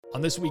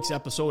On this week's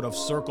episode of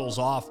Circles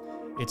Off,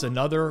 it's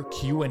another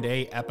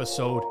Q&A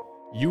episode.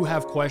 You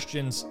have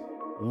questions,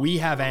 we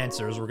have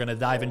answers. We're going to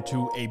dive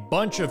into a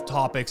bunch of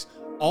topics,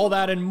 all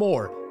that and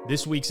more.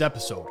 This week's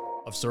episode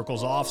of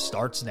Circles Off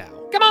starts now.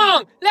 Come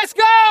on, let's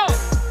go!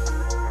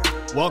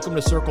 Welcome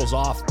to Circles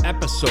Off,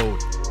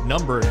 episode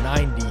number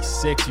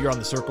 96. You're on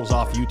the Circles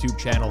Off YouTube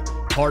channel,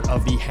 part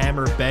of the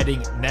Hammer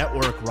Betting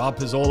Network. Rob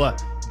Pizzola,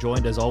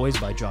 joined as always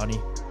by Johnny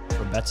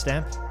from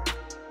BetStamp.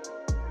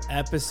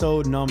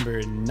 Episode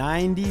number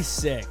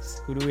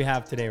 96. Who do we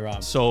have today,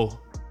 Rob? So,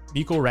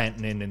 Mikko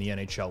Rantanen in the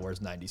NHL wears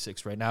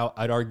 96 right now.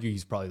 I'd argue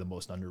he's probably the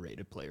most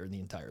underrated player in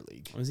the entire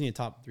league. Wasn't he a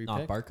top 3 pick?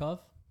 Not Barkov?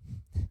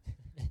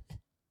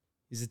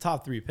 He's a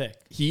top 3 pick.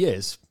 He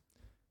is.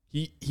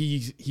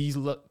 He's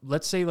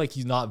let's say like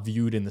he's not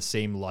viewed in the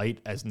same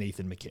light as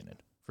Nathan McKinnon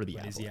for the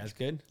Avalanche. Is he as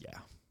good? Yeah.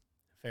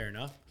 Fair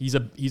enough. He's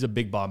a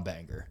big bomb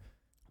banger.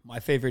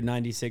 My favorite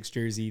 96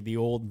 jersey, the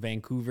old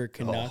Vancouver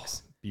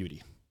Canucks. Oh,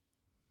 beauty.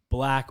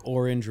 Black,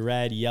 orange,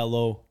 red,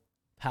 yellow.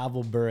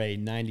 Pavel Bure,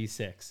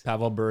 96.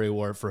 Pavel Bure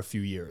wore it for a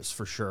few years,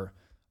 for sure.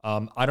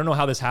 I don't know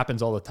how this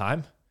happens all the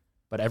time,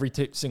 but every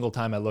single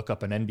time I look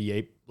up an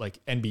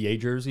NBA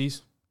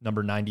jerseys,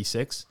 number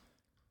 96,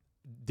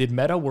 did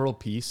Meta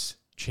World Peace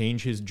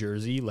change his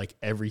jersey like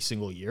every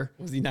single year?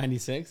 Was he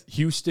 96?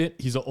 Houston,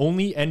 he's the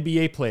only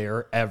NBA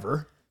player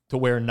ever to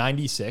wear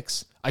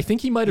 96. I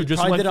think he might have just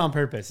Probably did it on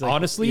purpose. Like,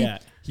 honestly, yeah.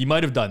 He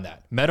might have done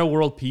that. Meta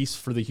World Peace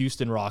for the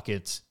Houston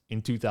Rockets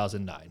in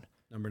 2009.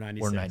 Number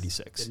 96. Or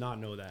 96. Did not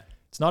know that.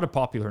 It's not a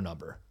popular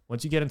number.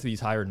 Once you get into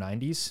these higher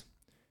 90s,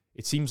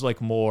 it seems like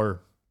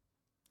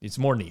it's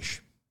more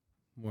niche.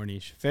 More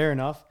niche. Fair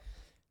enough.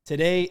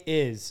 Today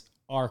is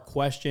our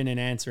question and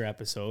answer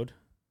episode.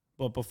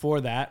 But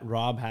before that,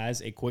 Rob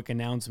has a quick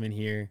announcement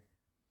here.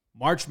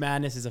 March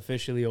Madness is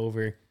officially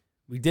over.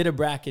 We did a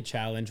bracket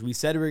challenge. We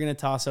said we were going to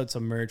toss out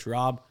some merch.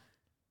 Rob,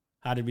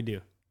 how did we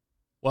do?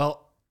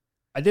 Well,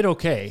 I did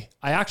okay.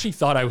 I actually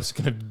thought I was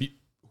going to be...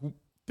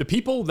 The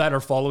people that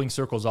are following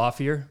Circles Off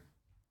here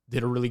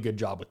did a really good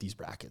job with these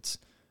brackets.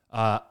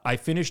 I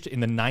finished in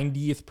the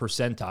 90th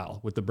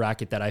percentile with the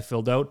bracket that I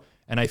filled out,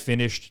 and I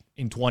finished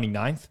in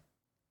 29th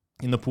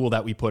in the pool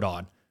that we put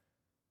on.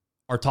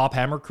 Our top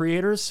Hammer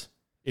creators,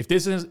 if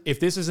this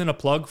isn't a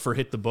plug for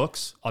Hit the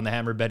Books on the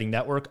Hammer Betting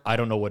Network, I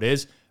don't know what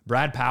is.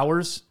 Brad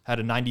Powers had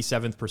a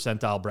 97th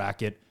percentile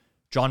bracket.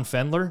 John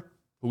Fendler,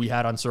 who we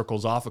had on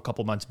Circles Off a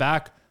couple months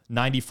back,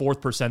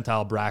 94th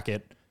percentile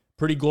bracket.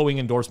 Pretty glowing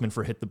endorsement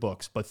for Hit the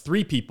Books. But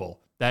 3 people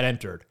that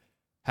entered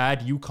had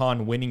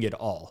UConn winning it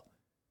all.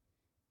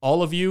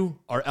 All of you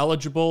are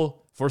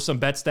eligible for some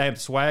BetStamp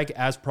swag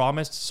as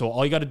promised. So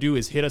all you got to do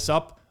is hit us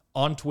up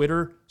on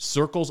Twitter,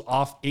 Circles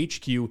Off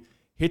HQ.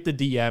 Hit the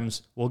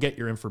DMs. We'll get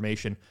your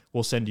information.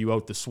 We'll send you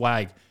out the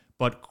swag.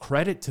 But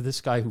credit to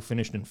this guy who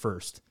finished in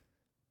first.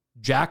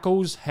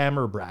 Jacko's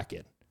Hammer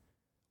bracket.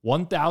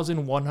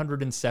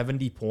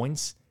 1,170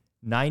 points,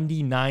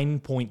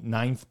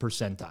 99.9th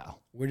percentile.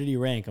 Where did he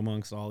rank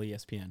amongst all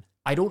ESPN?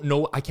 I don't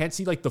know. I can't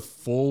see like the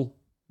full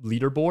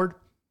leaderboard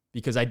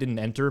because I didn't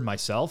enter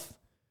myself.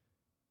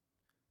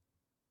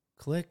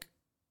 Click.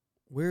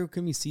 Where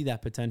can we see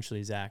that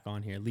potentially, Zach,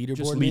 on here? Leaderboard,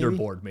 Just maybe?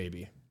 leaderboard,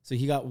 maybe. So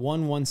he got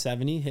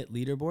 170 hit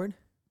leaderboard.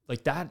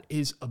 Like that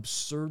is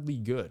absurdly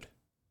good.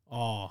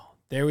 Oh,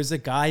 there was a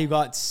guy who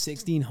got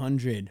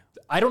 1,600.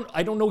 I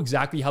don't know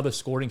exactly how the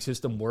scoring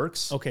system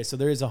works. Okay, so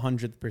there is a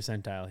 100th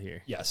percentile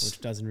here. Yes. Which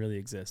doesn't really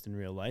exist in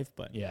real life,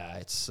 but Yeah,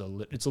 it's a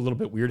little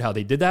bit weird how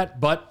they did that,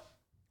 but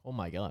Oh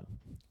my God.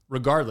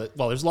 regardless,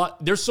 well,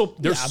 there's so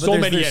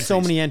many entries. So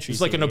many entries.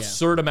 It's like an here,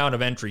 absurd amount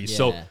of entries.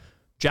 So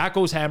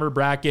Jacko's Hammer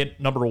bracket,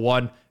 number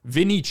 1.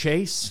 Vinny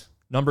Chase,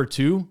 number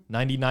 2,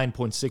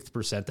 99.6th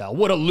percentile.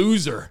 What a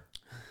loser.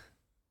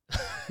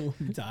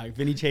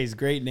 Vinny Chase,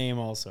 great name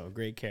also.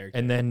 Great character.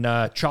 And then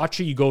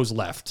Chachi goes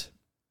left,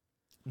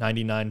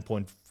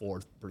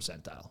 99.4th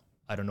percentile.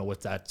 I don't know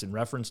what that's in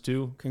reference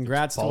to.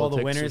 Congrats to all the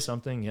Politics or winners.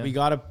 something. Yeah. We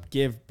got to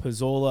give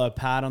Pizzola a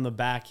pat on the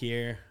back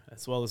here,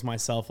 as well as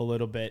myself a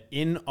little bit,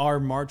 in our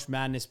March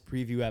Madness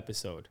preview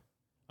episode.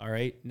 All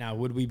right. Now,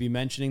 would we be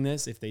mentioning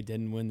this if they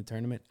didn't win the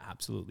tournament?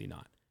 Absolutely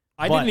not.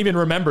 I didn't even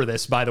remember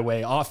this, by the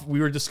way. We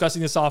were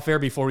discussing this off air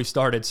before we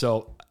started,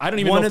 so I don't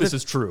even know if this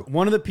is true.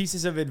 One of the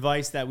pieces of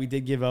advice that we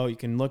did give out, you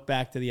can look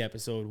back to the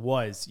episode,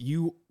 was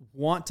you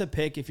want to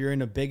pick if you're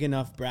in a big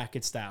enough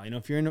bracket style. You know,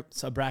 if you're in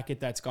a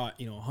bracket that's got,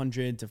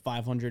 100 to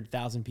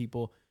 500,000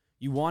 people,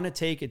 you want to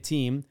take a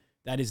team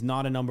that is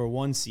not a number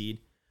 1 seed.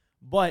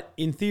 But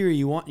in theory,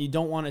 you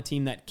don't want a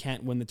team that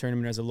can't win the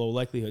tournament as a low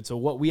likelihood. So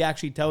what we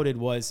actually touted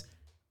was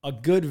a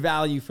good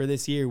value for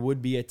this year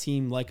would be a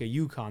team like a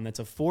UConn that's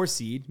a 4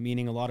 seed,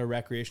 meaning a lot of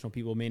recreational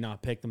people may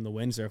not pick them to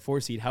win. They're a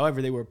 4 seed.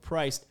 However, they were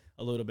priced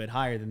a little bit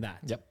higher than that.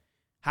 Yep.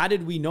 How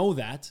did we know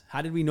that?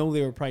 How did we know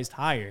they were priced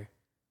higher?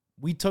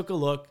 We took a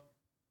look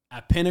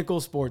at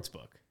Pinnacle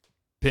Sportsbook.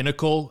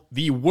 Pinnacle,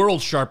 the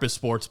world's sharpest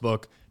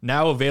sportsbook,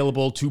 now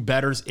available to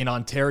bettors in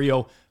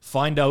Ontario.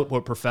 Find out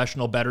what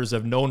professional bettors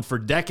have known for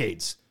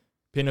decades.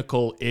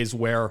 Pinnacle is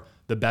where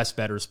the best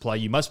bettors play.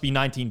 You must be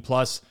 19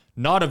 plus,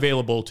 not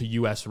available to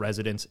U.S.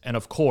 residents. And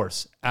of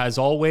course, as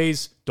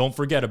always, don't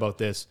forget about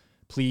this.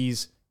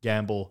 Please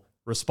gamble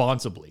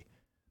responsibly.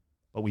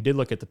 But we did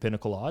look at the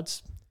Pinnacle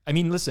odds. I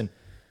mean, listen,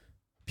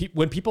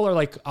 when people are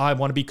like, I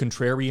want to be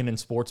contrarian in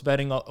sports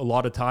betting, a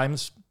lot of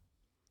times,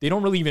 they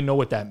don't really even know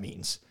what that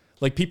means.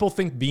 Like, people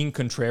think being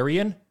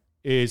contrarian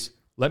is,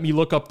 let me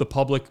look up the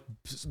public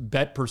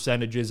bet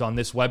percentages on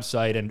this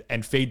website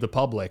and fade the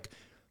public.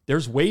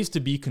 There's ways to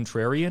be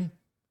contrarian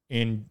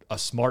in a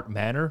smart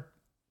manner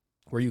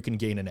where you can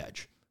gain an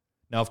edge.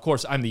 Now, of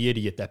course, I'm the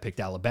idiot that picked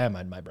Alabama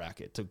in my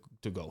bracket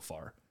to go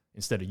far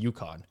instead of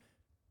UConn.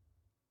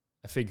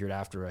 I figured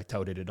after I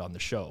touted it on the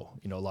show,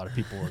 a lot of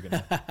people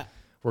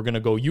were gonna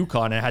go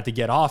UConn, and I had to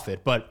get off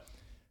it. But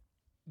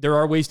there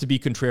are ways to be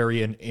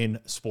contrarian in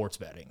sports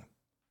betting.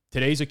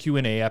 Today's a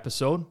Q&A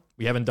episode.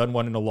 We haven't done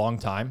one in a long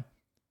time.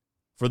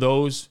 For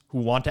those who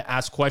want to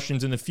ask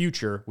questions in the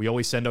future, we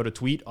always send out a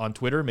tweet on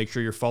Twitter. Make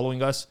sure you're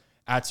following us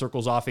at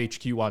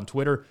CirclesOffHQ on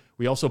Twitter.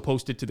 We also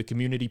post it to the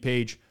community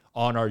page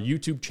on our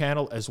YouTube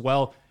channel as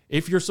well.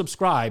 If you're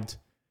subscribed,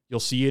 you'll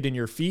see it in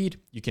your feed.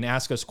 You can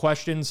ask us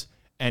questions.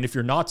 And if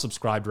you're not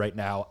subscribed right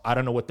now, I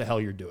don't know what the hell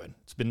you're doing.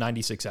 It's been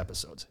 96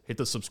 episodes. Hit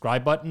the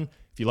subscribe button.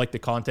 If you like the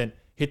content,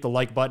 hit the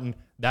like button.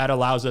 That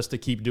allows us to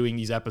keep doing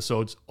these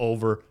episodes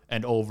over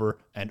and over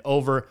and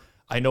over.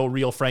 I know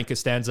Real Frank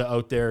Costanza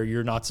out there,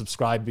 you're not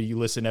subscribed, but you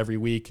listen every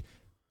week.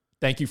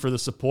 Thank you for the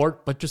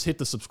support, but just hit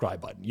the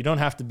subscribe button. You don't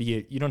have to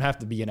be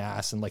an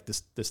ass and like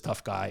this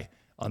tough guy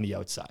on the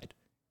outside.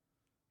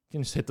 You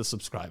can just hit the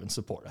subscribe and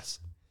support us.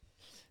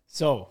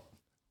 So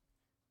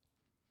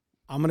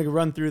I'm going to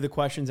run through the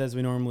questions as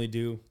we normally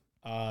do.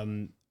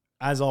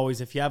 As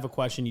always, if you have a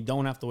question, you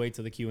don't have to wait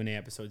till the Q&A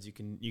episodes. You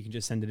can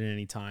just send it in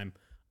any time.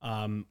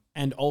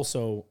 And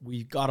also,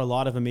 we got a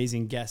lot of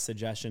amazing guest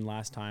suggestion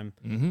last time,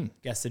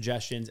 guest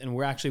suggestions, and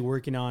we're actually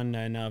working on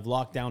and have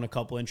locked down a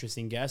couple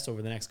interesting guests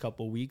over the next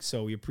couple of weeks.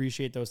 So we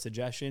appreciate those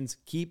suggestions.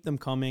 Keep them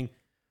coming.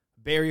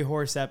 Barry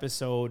Horse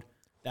episode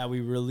that we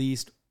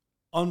released,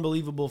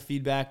 unbelievable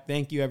feedback.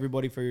 Thank you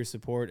everybody for your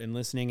support and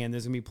listening. And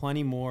there's gonna be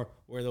plenty more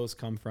where those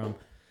come from.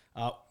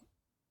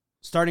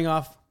 Starting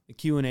off the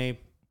Q&A,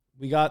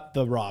 we got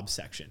the Rob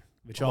section.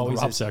 Which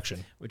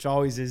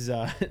always is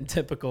a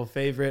typical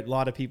favorite. A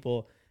lot of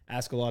people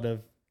ask a lot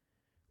of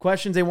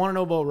questions. They want to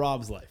know about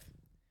Rob's life.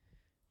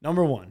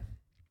 Number one,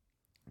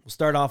 we'll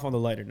start off on the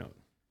lighter note.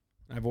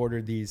 I've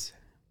ordered these,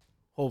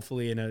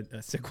 hopefully in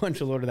a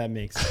sequential order that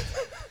makes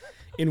sense.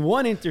 In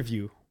one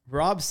interview,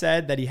 Rob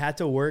said that he had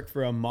to work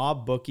for a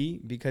mob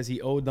bookie because he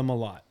owed them a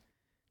lot.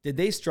 Did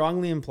they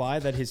strongly imply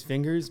that his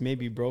fingers may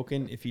be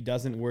broken if he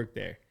doesn't work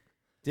there?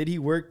 Did he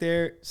work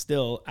there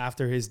still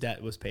after his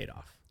debt was paid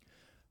off?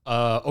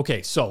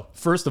 Okay, so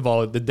first of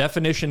all, the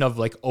definition of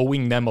like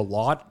owing them a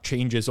lot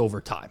changes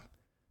over time.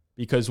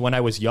 Because when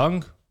I was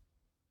young,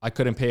 I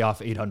couldn't pay off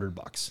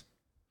 $800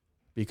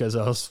 because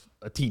I was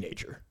a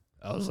teenager.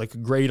 I was like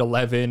grade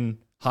 11,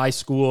 high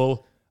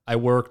school. I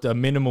worked a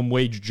minimum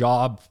wage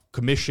job,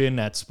 commission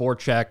at Sport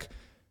Check.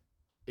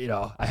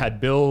 I had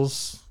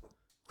bills,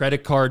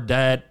 credit card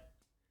debt,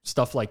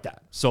 stuff like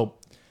that. So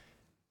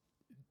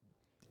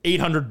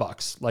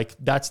 $800, like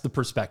that's the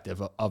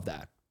perspective of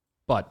that.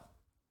 But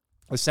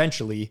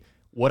essentially,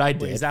 what I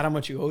did... Wait, is that how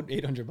much you owed?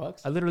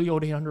 $800? I literally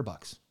owed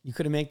 $800. You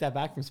couldn't make that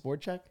back from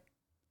Sport Check?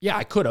 Yeah,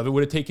 I could have. It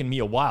would have taken me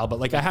a while, but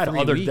like I had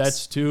other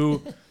debts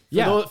too.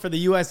 For the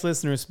U.S.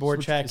 listeners,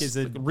 Sport Check is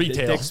a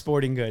retail Dick's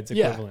Sporting Goods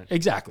equivalent. Yeah,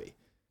 exactly.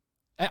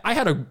 I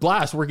had a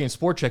blast working at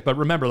Sport Check, but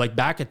remember, like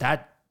back at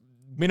that,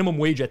 minimum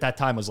wage at that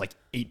time was like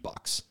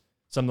 $8,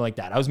 something like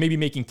that. I was maybe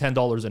making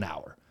 $10 an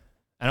hour.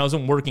 And I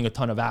wasn't working a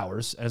ton of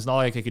hours. And it's not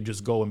like I could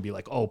just go and be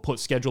like,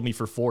 schedule me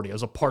for 40. I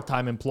was a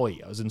part-time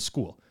employee. I was in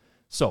school.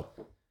 So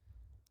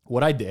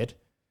what I did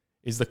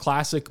is the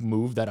classic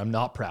move that I'm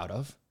not proud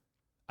of.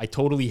 I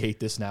totally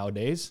hate this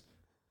nowadays,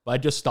 but I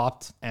just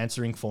stopped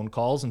answering phone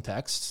calls and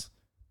texts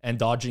and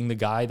dodging the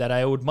guy that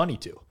I owed money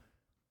to.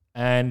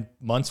 And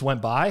months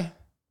went by,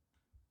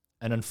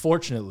 and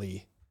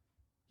unfortunately,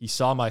 he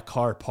saw my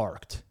car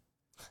parked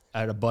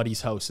at a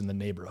buddy's house in the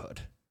neighborhood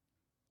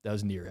that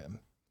was near him.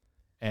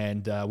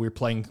 And we were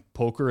playing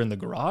poker in the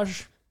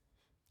garage.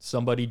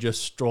 Somebody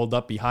just strolled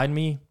up behind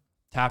me,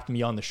 tapped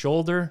me on the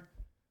shoulder,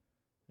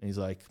 and he's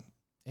like,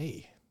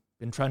 "Hey,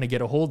 been trying to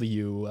get a hold of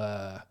you.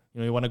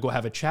 You want to go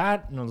have a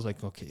chat?" And I was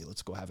like, "Okay,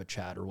 let's go have a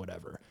chat or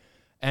whatever."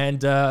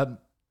 And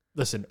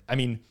listen, I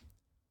mean,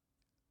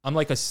 I'm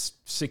like a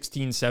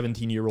 16,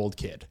 17-year-old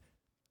kid.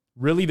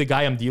 Really, the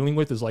guy I'm dealing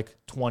with is like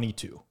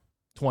 22,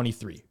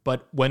 23.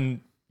 But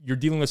when you're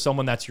dealing with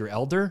someone that's your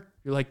elder,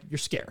 you're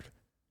scared.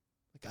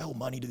 Like, I owe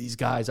money to these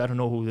guys. I don't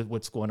know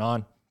what's going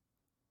on.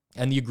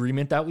 And the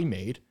agreement that we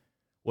made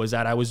was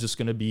that I was just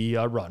going to be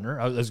a runner.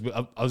 I was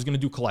going to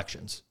do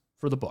collections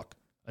for the book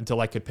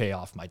until I could pay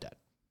off my debt.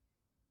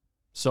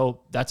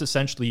 So that's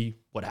essentially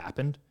what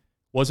happened.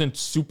 Wasn't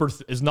super,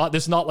 it's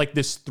not like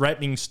this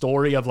threatening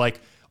story of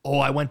like, oh,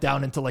 I went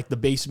down into like the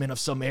basement of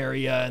some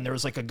area and there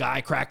was like a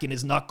guy cracking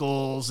his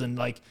knuckles and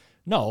like,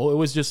 no, it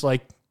was just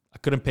like, I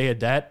couldn't pay a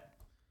debt.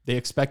 They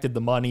expected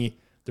the money.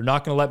 They're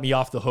not going to let me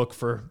off the hook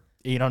for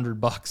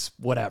 $800,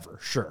 whatever.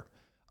 Sure.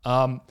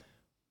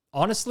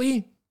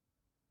 Honestly,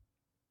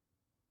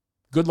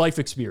 good life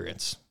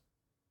experience.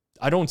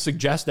 I don't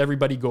suggest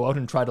everybody go out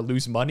and try to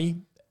lose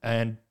money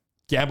and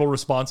gamble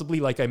responsibly,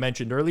 like I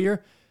mentioned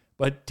earlier,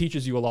 but it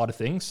teaches you a lot of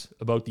things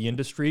about the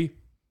industry,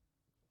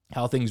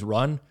 how things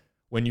run.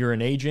 When you're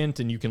an agent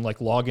and you can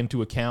like log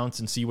into accounts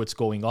and see what's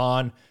going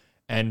on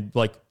and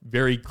like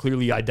very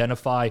clearly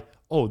identify,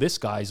 oh, this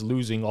guy's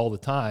losing all the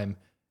time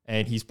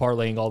and he's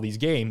parlaying all these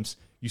games,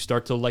 you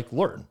start to like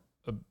learn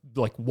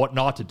like what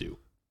not to do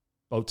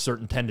about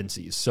certain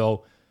tendencies.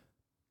 So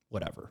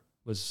whatever,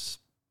 was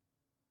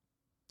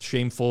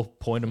shameful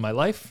point in my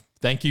life.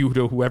 Thank you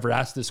to whoever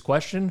asked this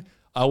question.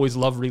 I always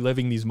love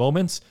reliving these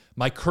moments.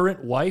 My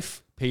current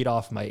wife paid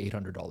off my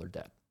 $800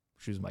 debt.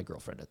 She was my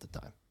girlfriend at the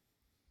time.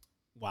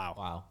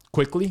 Wow.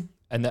 Quickly.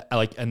 And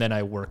then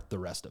I worked the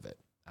rest of it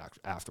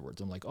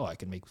afterwards. I'm like, oh, I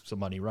can make some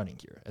money running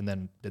here. And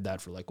then did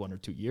that for like 1 or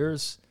 2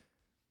 years.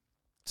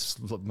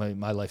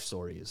 My life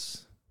story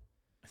is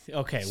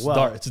okay.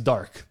 Well, it's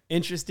dark.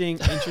 Interesting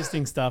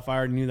stuff. I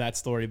already knew that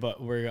story,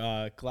 but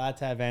we're glad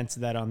to have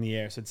answered that on the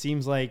air. So it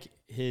seems like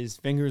his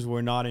fingers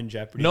were not in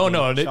jeopardy.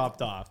 No,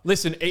 chopped off.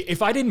 Listen,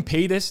 if I didn't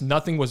pay this,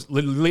 nothing was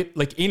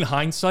like in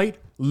hindsight.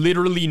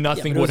 Literally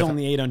nothing would would have. have.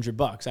 Only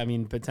 $800. I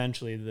mean,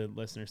 potentially the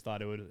listeners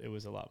thought it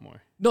was a lot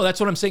more. No, that's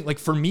what I'm saying. Like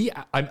for me,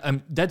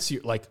 I'm dead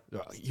serious. Like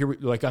here,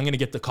 like I'm gonna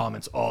get the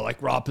comments. Oh,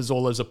 like Rob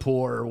Pizzola's a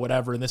poor or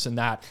whatever, and this and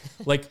that.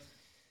 Like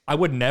I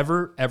would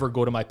never ever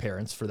go to my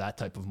parents for that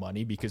type of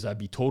money because I'd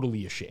be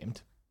totally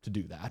ashamed to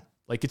do that.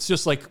 Like it's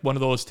just like one of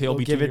those tail.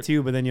 We'll give it to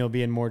you, but then you'll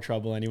be in more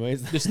trouble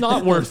anyways. It's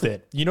not worth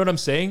it. You know what I'm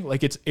saying?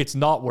 Like it's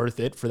not worth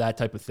it for that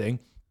type of thing.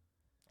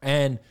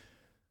 And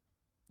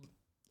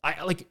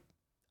I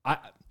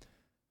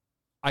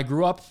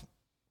grew up,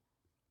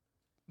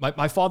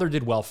 my father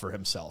did well for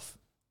himself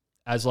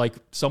as like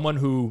someone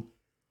who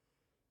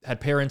had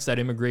parents that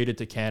immigrated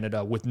to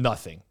Canada with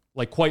nothing,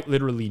 like quite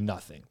literally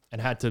nothing, and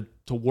had to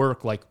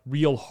work like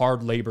real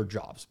hard labor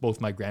jobs,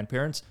 both my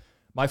grandparents.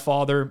 My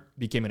father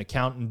became an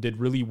accountant, did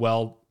really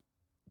well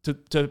to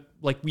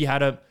like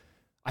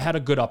I had a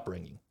good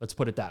upbringing. Let's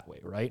put it that way,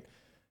 right?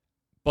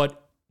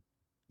 But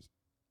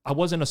I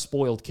wasn't a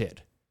spoiled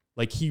kid.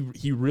 Like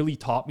he really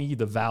taught me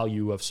the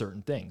value of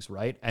certain things,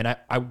 right? And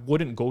I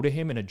wouldn't go to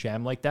him in a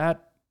jam like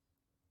that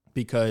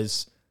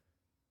because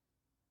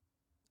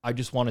I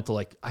just wanted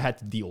to I had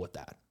to deal with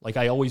that. Like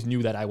I always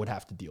knew that I would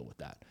have to deal with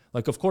that.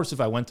 Like, of course, if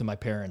I went to my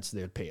parents,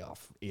 they would pay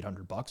off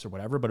 $800 or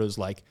whatever, but it was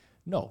like,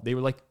 no, they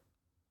were like,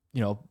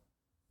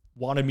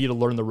 wanted me to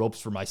learn the ropes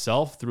for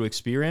myself through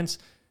experience,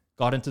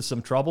 got into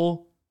some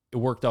trouble. It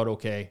worked out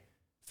okay,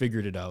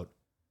 figured it out.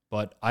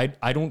 But I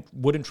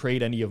wouldn't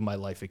trade any of my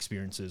life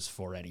experiences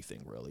for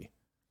anything, really.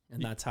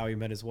 And that's how he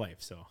met his wife.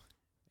 So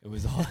it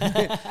was all.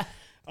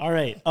 All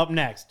right. Up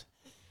next.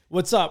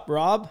 What's up,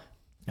 Rob?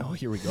 Oh,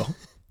 here we go.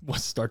 What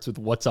starts with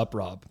what's up,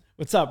 Rob?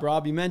 What's up,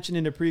 Rob? You mentioned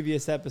in a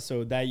previous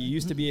episode that you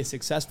used to be a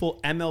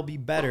successful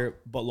MLB bettor,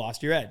 but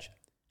lost your edge.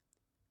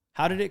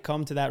 How did it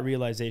come to that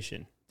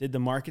realization? Did the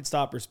market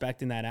stop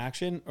respecting that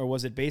action, or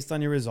was it based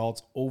on your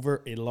results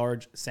over a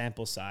large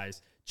sample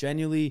size?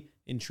 Genuinely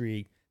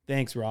intrigued.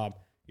 Thanks, Rob.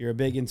 You're a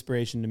big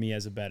inspiration to me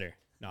as a bettor.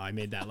 No, I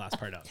made that last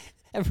part up.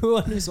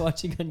 Everyone who's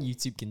watching on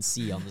YouTube can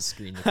see on the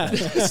screen.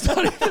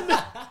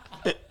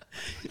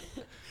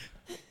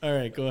 All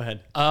right, go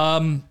ahead.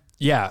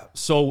 Yeah,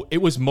 so it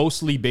was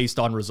mostly based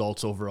on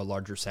results over a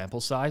larger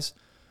sample size.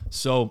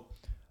 So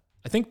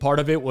I think part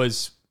of it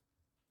was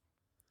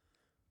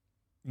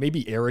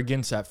maybe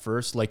arrogance at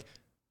first. Like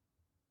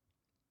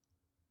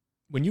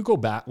when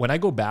I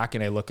go back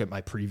and I look at my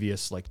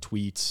previous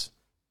tweets,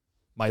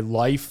 my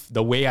life,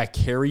 the way I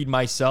carried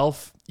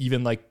myself,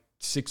 even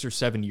 6 or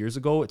 7 years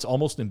ago, it's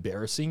almost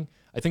embarrassing.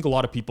 I think a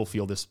lot of people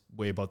feel this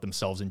way about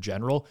themselves in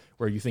general,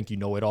 where you think you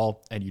know it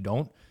all and you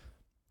don't.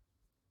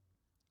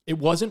 It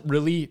wasn't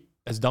really,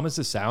 as dumb as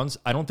this sounds,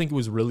 I don't think it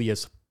was really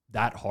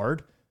that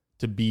hard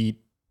to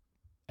beat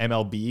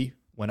MLB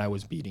when I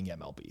was beating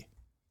MLB.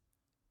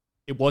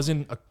 It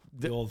wasn't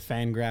the old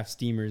Fangraph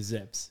steamer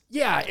zips.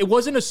 Yeah, it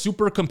wasn't a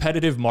super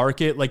competitive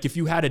market. Like if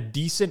you had a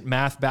decent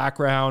math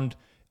background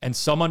and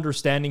some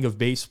understanding of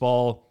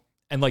baseball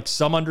and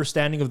some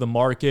understanding of the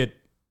market,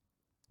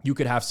 you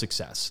could have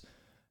success.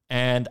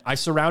 And I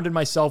surrounded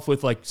myself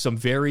with some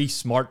very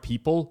smart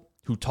people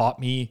who taught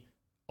me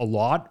a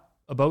lot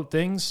about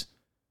things.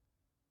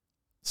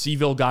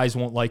 Seville guys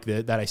won't like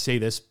that I say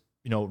this,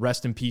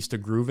 rest in peace to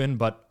Grooven,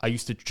 but I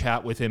used to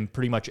chat with him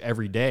pretty much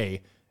every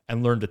day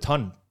and learned a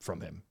ton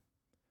from him.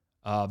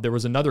 There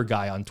was another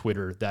guy on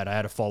Twitter that I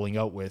had a falling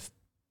out with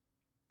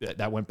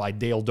that went by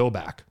Dale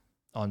Doback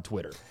on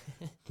Twitter,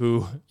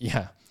 who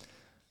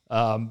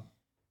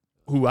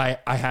I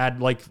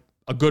had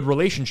a good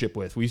relationship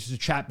with. We used to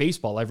chat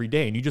baseball every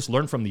day, and you just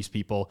learn from these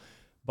people.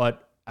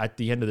 But at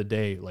the end of the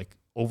day,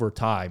 over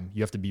time,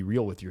 you have to be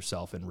real with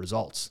yourself and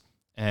results.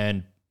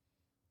 And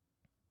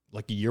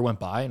a year went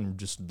by and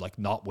just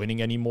not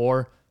winning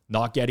anymore,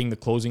 not getting the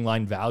closing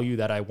line value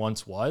that I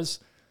once was.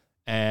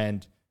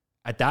 And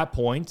at that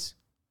point,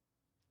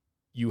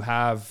 you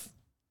have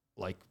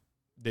like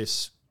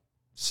this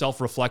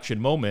self-reflection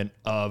moment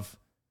of,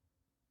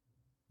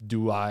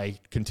 do I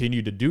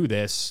continue to do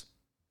this?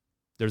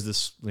 There's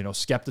this,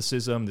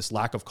 skepticism, this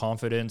lack of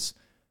confidence,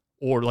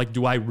 or like,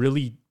 do I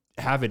really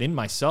have it in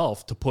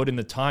myself to put in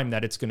the time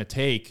that it's going to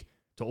take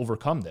to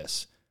overcome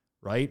this,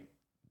 right?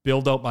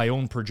 Build out my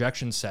own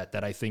projection set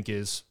that I think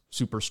is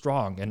super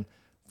strong. And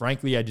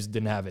frankly, I just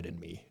didn't have it in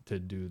me to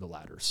do the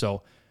latter.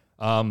 So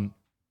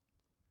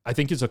I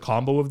think it's a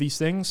combo of these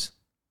things.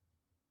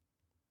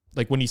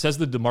 Like when he says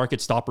that the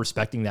market stopped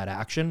respecting that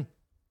action,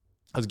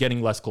 I was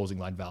getting less closing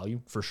line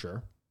value for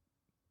sure.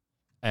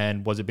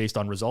 And was it based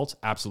on results?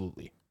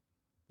 Absolutely.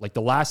 Like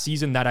the last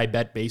season that I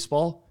bet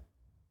baseball,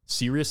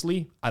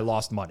 seriously, I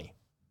lost money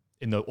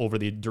over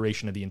the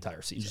duration of the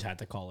entire season. You just had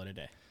to call it a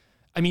day.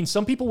 I mean,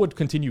 some people would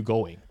continue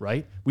going,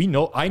 right?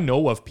 I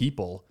know of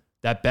people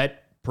that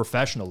bet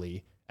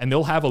professionally and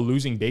they'll have a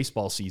losing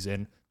baseball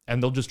season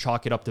and they'll just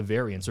chalk it up to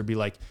variance or be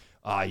like,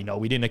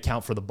 we didn't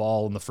account for the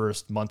ball in the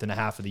first month and a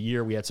half of the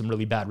year. We had some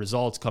really bad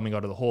results coming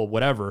out of the hole,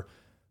 whatever.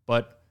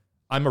 But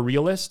I'm a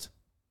realist.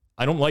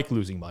 I don't like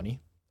losing money.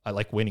 I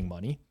like winning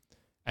money.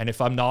 And if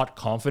I'm not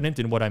confident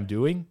in what I'm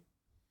doing,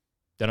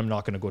 then I'm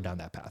not going to go down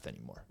that path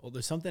anymore. Well,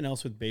 there's something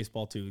else with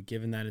baseball too,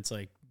 given that it's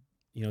like,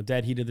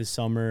 dead heat of the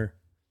summer.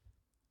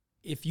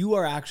 If you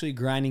are actually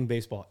grinding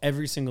baseball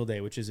every single day,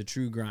 which is a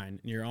true grind,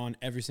 and you're on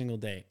every single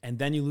day, and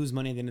then you lose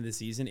money at the end of the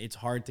season, it's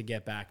hard to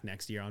get back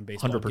next year on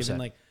baseball. 100%. Given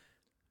like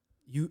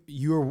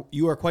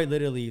you are quite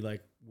literally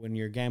like when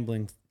you're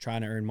gambling,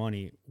 trying to earn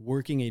money,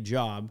 working a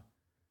job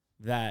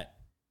that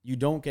you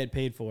don't get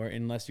paid for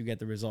unless you get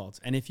the results.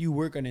 And if you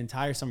work an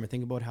entire summer,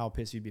 think about how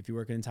pissed you'd be if you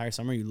work an entire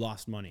summer, you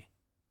lost money.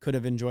 Could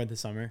have enjoyed the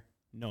summer.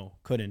 No,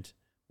 couldn't.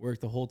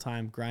 Worked the whole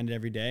time, grinded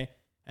every day.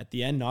 At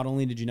the end, not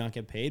only did you not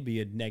get paid, but you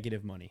had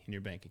negative money in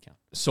your bank account.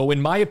 So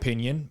in my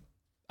opinion,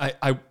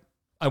 I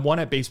won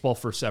at baseball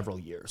for several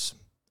years.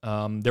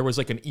 There was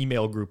like an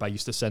email group I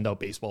used to send out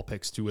baseball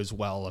picks to as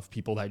well of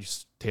people that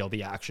just tail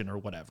the action or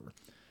whatever.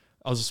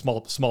 I was a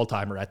small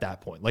timer at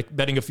that point, like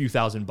betting a few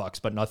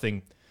 $1,000, but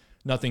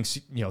nothing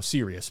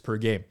serious per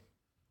game.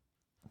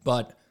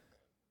 But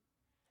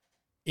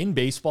in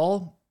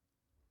baseball,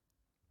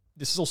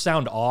 this will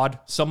sound odd.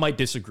 Some might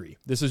disagree.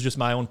 This is just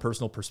my own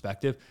personal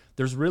perspective.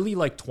 There's really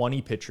like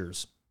 20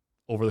 pitchers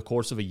over the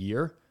course of a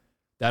year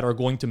that are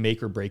going to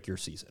make or break your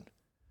season,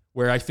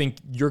 where I think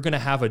you're going to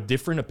have a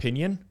different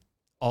opinion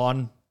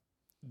on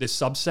this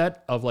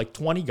subset of like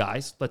 20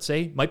 guys, let's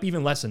say, might be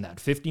even less than that,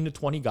 15 to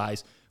 20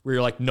 guys, where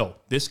you're like, no,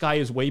 this guy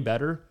is way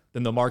better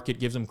than the market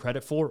gives him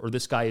credit for, or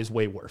this guy is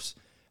way worse.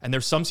 And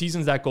there's some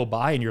seasons that go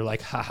by and you're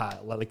like,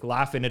 haha, like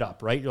laughing it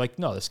up, right? You're like,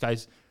 no, this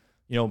guy's,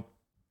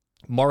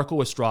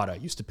 Marco Estrada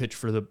used to pitch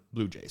for the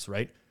Blue Jays,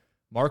 right?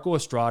 Marco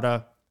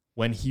Estrada,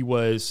 when he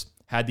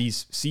had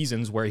these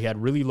seasons where he had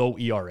really low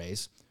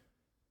ERAs,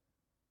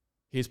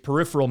 his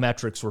peripheral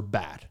metrics were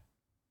bad.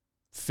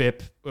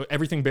 FIP,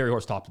 everything Barry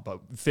Horse talked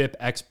about, FIP,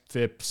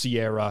 XFIP,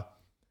 Sierra.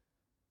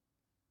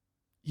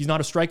 He's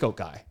not a strikeout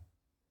guy,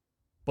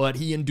 but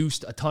he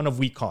induced a ton of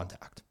weak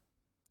contact.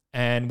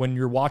 And when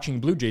you're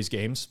watching Blue Jays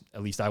games,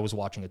 at least I was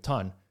watching a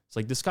ton, it's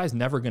like, this guy's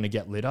never going to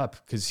get lit up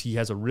because he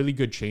has a really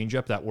good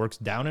changeup that works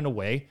down and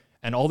away,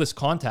 and all this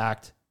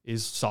contact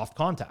is soft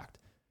contact.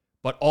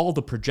 But all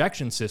the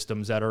projection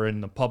systems that are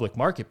in the public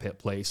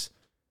marketplace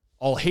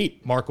all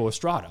hate Marco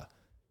Estrada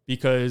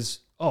because,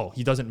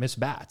 he doesn't miss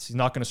bats. He's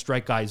not going to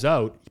strike guys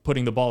out.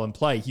 Putting the ball in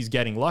play, he's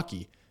getting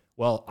lucky.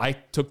 Well, I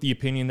took the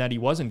opinion that he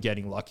wasn't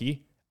getting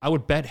lucky. I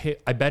bet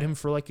him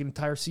for like an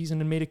entire season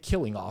and made a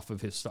killing off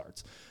of his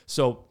starts.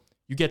 So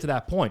you get to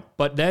that point.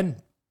 But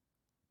then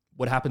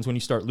what happens when you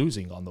start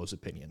losing on those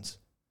opinions?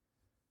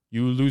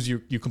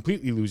 You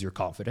completely lose your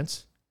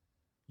confidence.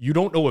 You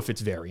don't know if it's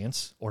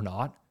variance or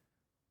not.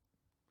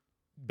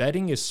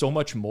 Betting is so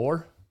much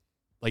more.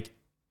 Like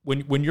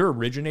when you're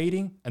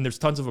originating, and there's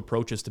tons of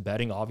approaches to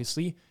betting,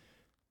 obviously,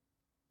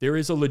 there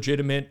is a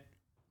legitimate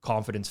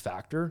confidence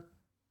factor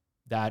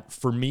that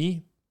for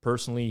me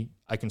personally,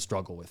 I can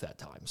struggle with at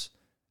times.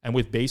 And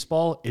with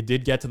baseball, it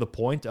did get to the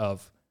point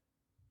of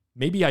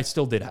maybe I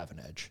still did have an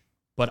edge,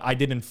 but I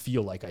didn't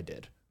feel like I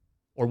did,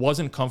 or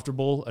wasn't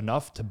comfortable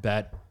enough to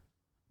bet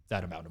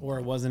that amount of money. Or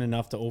it wasn't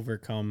enough to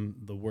overcome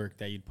the work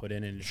that you'd put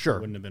in, and it Sure.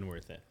 wouldn't have been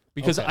worth it.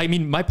 Because, Okay. I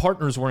mean, my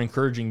partners were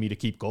encouraging me to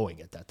keep going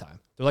at that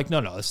time. They're like,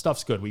 no, this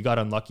stuff's good. We got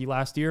unlucky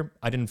last year.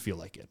 I didn't feel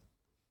like it.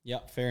 Yeah,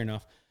 fair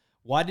enough.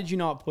 Why did you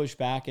not push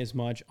back as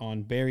much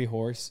on Barry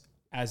Horse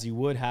as you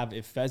would have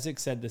if Fezzik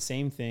said the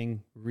same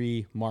thing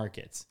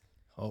re-markets?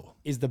 Oh.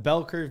 Is the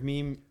bell curve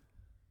meme...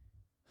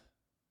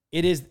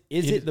 Is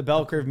it the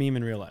bell curve meme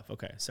in real life?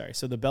 Okay, sorry.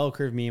 So the bell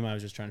curve meme, I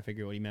was just trying to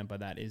figure out what you meant by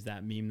that, is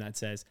that meme that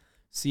says,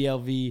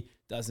 CLV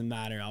doesn't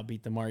matter, I'll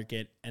beat the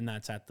market, and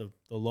that's at the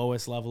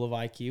lowest level of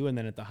IQ, and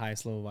then at the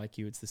highest level of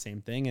IQ, it's the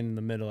same thing, and in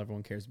the middle,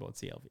 everyone cares about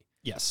CLV.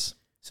 Yes.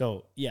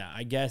 So, yeah,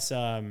 I guess,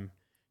 you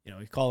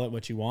call it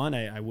what you want.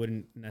 I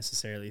wouldn't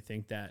necessarily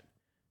think that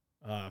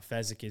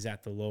Fezzik is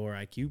at the lower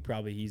IQ.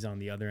 Probably he's on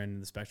the other end of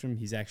the spectrum.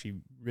 He's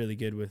actually really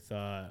good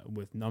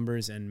with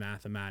numbers and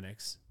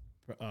mathematics.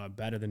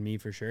 better than me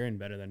for sure, and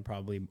better than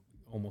probably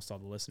almost all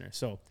the listeners.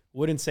 So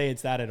wouldn't say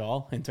it's that at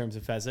all in terms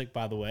of Fezzik,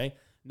 by the way.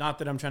 Not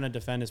that I'm trying to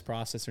defend his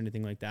process or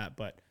anything like that,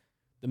 but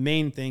the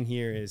main thing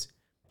here is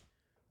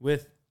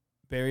with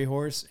Barry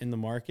Horse in the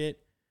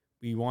market,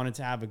 we wanted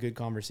to have a good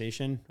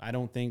conversation. I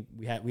don't think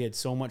we had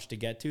so much to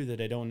get to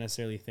that I don't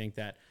necessarily think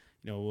that,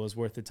 it was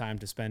worth the time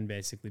to spend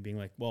basically being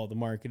like, well, the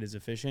market is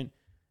efficient.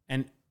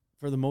 And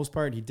for the most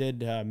part, he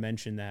did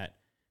mention that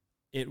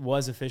it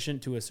was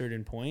efficient to a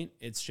certain point.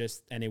 It's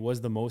just, and it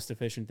was the most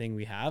efficient thing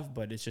we have,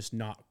 but it's just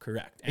not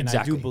correct. And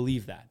Exactly. I do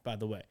believe that, by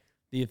the way.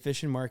 The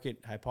efficient market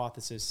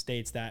hypothesis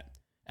states that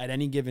at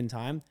any given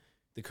time,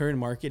 the current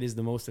market is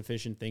the most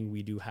efficient thing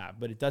we do have,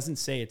 but it doesn't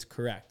say it's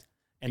correct.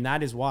 And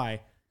that is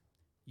why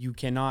you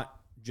cannot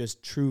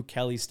just true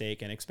Kelly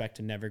stake and expect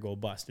to never go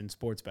bust in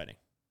sports betting.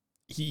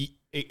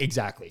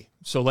 Exactly.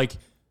 So like,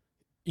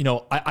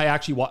 I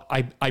actually,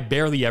 I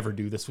barely ever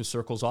do this with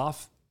Circles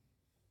Off.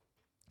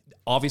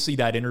 Obviously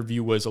that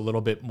interview was a little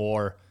bit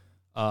more,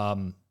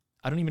 I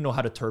don't even know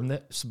how to term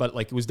this, but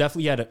like it was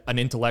definitely at an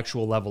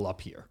intellectual level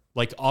up here.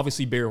 Like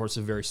obviously Barry Horse is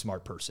a very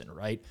smart person,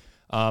 right?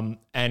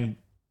 And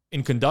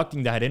in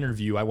conducting that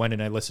interview, I went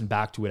and I listened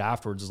back to it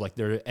afterwards. Is like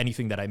there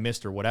anything that I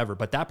missed or whatever.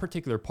 But that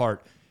particular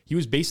part, he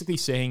was basically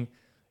saying,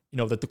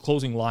 that the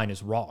closing line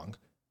is wrong,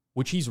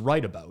 which he's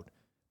right about.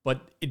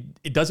 But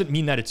it doesn't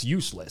mean that it's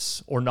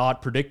useless or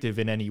not predictive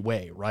in any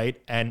way, right?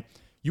 And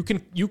you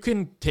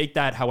can take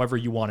that however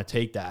you want to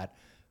take that.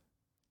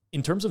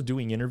 In terms of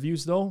doing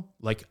interviews, though,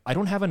 like I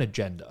don't have an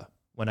agenda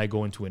when I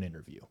go into an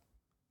interview.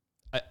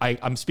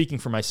 I'm speaking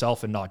for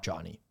myself and not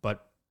Johnny,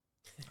 but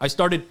I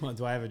started. Well,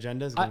 do I have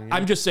agendas?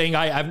 I'm just saying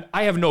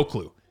I have no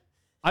clue.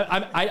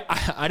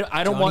 I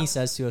don't Johnny want.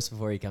 says to us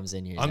before he comes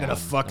in here. I'm gonna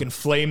fucking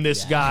flame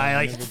this guy.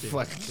 Like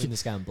fucking put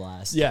this guy on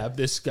blast. yeah,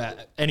 this guy.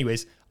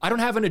 Anyways, I don't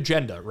have an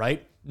agenda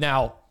right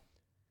now.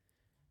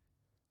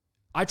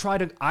 I try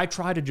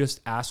to just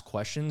ask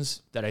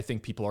questions that I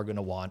think people are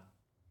gonna want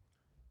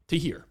to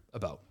hear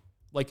about.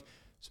 Like,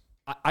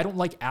 I don't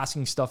like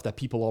asking stuff that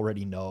people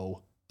already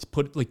know. To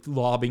put like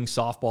lobbing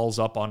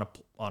softballs up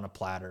on a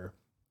platter.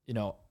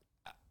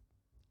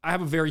 I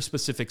have a very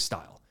specific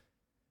style.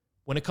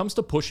 When it comes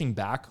to pushing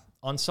back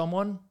on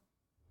someone,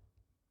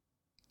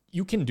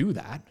 you can do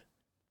that.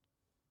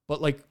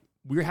 But like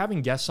we're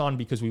having guests on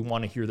because we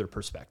want to hear their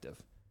perspective.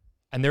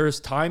 And there's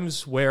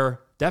times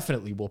where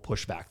definitely we'll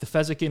push back. The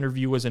Fezzik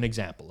interview was an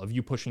example of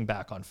you pushing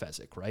back on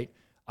Fezzik, right?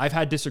 I've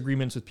had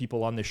disagreements with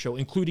people on this show,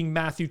 including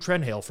Matthew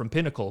Trenhale from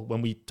Pinnacle,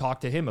 when we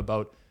talked to him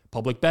about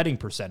public betting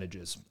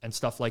percentages and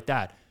stuff like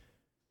that.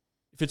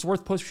 If it's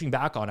worth pushing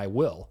back on, I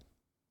will.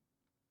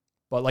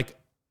 But like,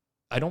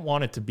 I don't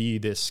want it to be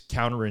this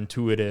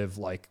counterintuitive,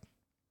 like,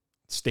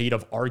 state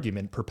of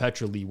argument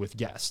perpetually with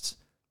guests.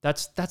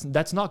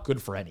 That's not good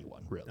for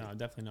anyone, really. No,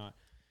 definitely not.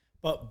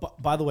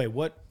 But by the way,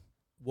 what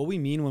we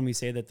mean when we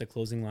say that the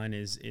closing line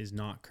is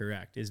not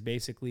correct is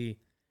basically,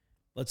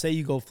 let's say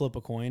you go flip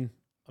a coin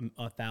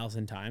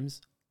 1,000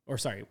 times, or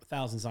sorry,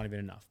 1,000's not even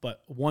enough,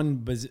 but one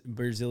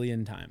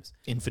bazillion times.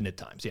 Infinite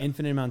times, yeah.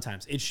 Infinite amount of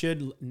times. It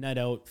should net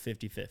out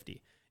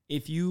 50-50.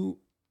 If you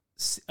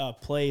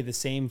play the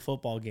same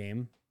football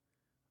game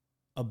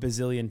a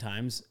bazillion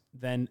times,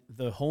 then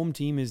the home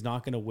team is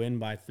not going to win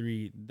by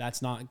 3.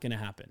 That's not going to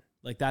happen.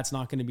 Like, that's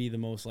not going to be the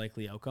most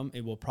likely outcome.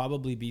 It will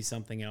probably be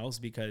something else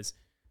because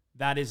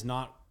that is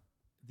not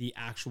the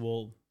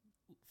actual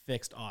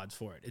fixed odds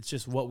for it. It's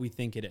just what we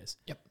think it is.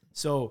 Yep.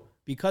 So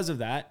because of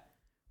that,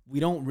 we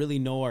don't really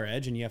know our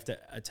edge, and you have to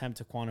attempt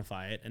to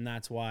quantify it. And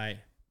that's why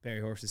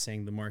Barry Horse is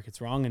saying the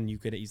market's wrong and you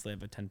could easily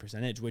have a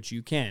 10% edge, which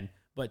you can.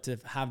 But to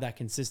have that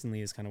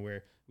consistently is kind of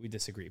where we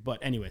disagree.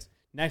 But anyways,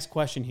 next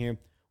question here.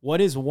 What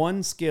is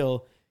one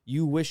skill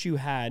you wish you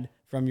had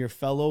from your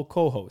fellow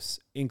co-hosts?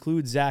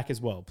 Include Zach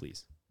as well,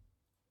 please.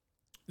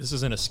 This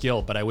isn't a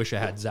skill, but I wish I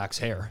had Zach's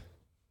hair.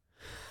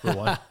 For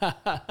one.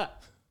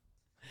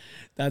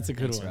 That's a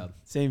good Thanks, one. Rob.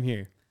 Same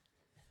here.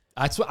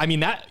 That's what I mean.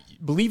 That,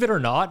 believe it or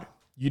not,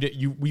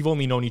 we've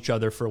only known each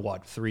other for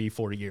what,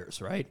 3-4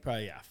 years, right?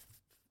 Probably, yeah.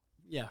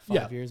 Yeah,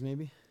 5 years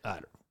maybe. I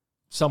don't know,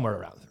 somewhere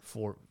around there.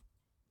 4.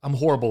 I'm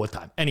horrible with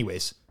time.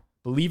 Anyways,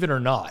 believe it or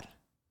not,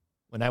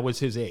 when I was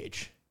his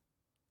age,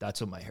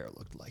 that's what my hair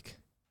looked like.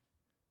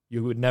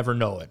 You would never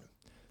know it.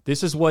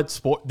 This is what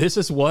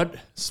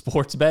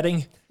sports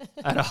betting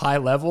at a high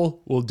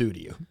level will do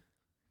to you.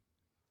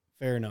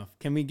 Fair enough.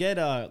 Can we get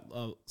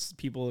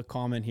people to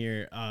comment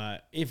here?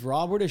 If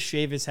Rob were to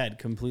shave his head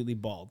completely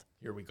bald,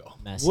 Here we go.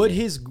 Messy.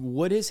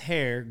 would his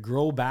hair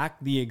grow back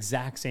the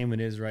exact same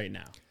it is right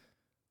now?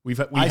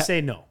 I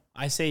say no.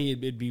 I say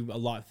it'd be a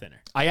lot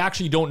thinner. I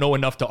actually don't know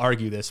enough to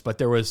argue this, but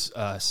there was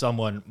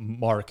someone,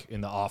 Mark,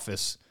 in the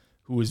office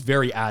who was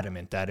very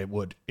adamant that it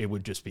would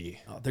just be.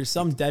 Oh, there's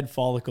some dead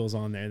follicles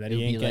on there that It he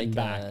would ain't be getting like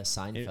back.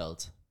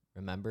 Seinfeld.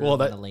 Remember Well,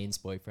 when that- Elaine's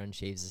boyfriend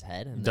shaves his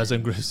head and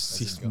Doesn't then go,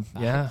 doesn't go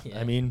yeah, back?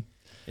 I mean,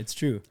 It's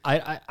true.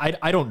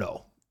 I don't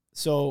know.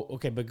 So,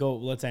 okay, but go.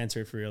 Let's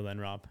answer it for real then,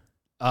 Rob.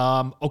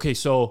 Okay,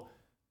 so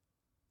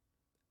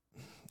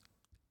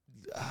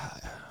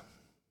I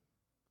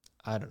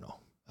don't know.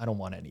 I don't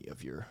want any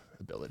of your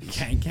abilities.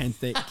 Can't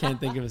think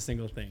of a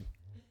single thing.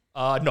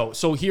 No.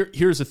 So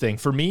here's the thing.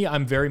 For me,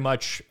 I'm very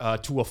much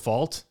to a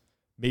fault,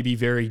 maybe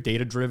very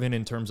data driven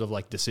in terms of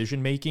like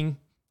decision making.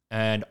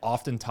 And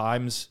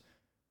oftentimes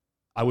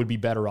I would be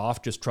better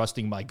off just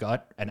trusting my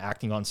gut and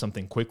acting on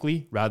something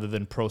quickly rather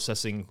than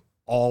processing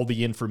all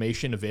the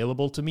information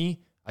available to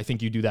me. I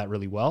think you do that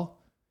really well.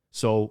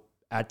 So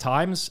at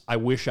times I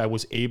wish I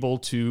was able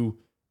to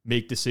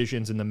make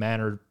decisions in the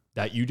manner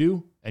that you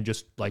do and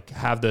just like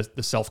have the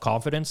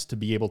self-confidence to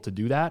be able to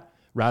do that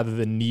rather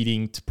than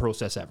needing to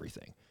process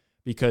everything.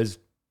 Because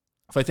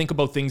if I think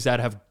about things that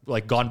have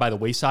like gone by the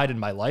wayside in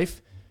my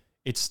life,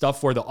 it's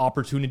stuff where the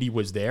opportunity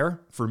was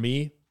there for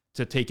me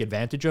to take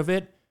advantage of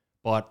it,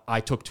 but I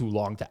took too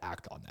long to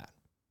act on that.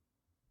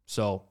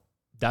 So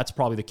that's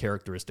probably the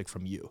characteristic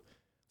from you.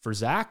 For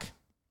Zach,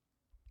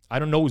 I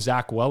don't know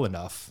Zach well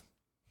enough.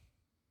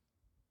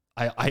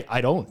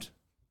 I don't.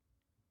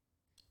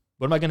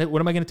 What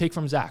am I gonna take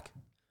from Zach?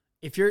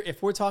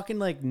 If we're talking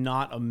like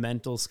not a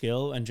mental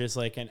skill and just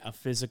like a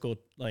physical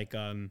like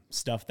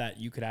stuff that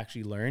you could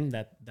actually learn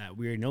that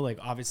we already know, like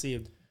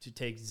obviously to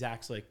take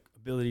Zach's like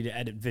ability to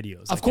edit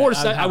videos. Of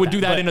course, I would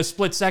do that in a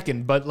split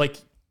second, but like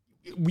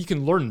we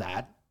can learn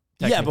that.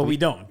 Yeah, but we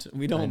don't.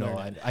 We don't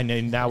know. I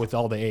know now with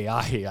all the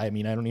AI. I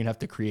mean, I don't even have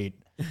to create.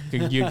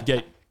 You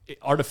get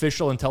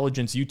artificial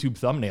intelligence YouTube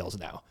thumbnails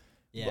now.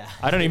 Yeah.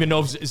 I don't even know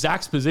if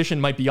Zach's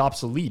position might be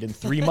obsolete in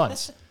 3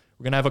 months.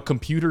 We're gonna have a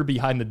computer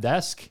behind the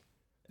desk.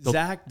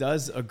 Zach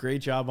does a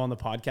great job on the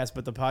podcast,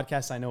 but the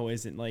podcast I know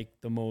isn't like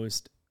the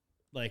most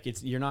like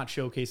you're not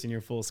showcasing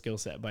your full skill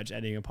set by just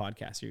editing a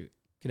podcast. You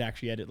could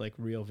actually edit like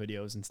real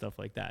videos and stuff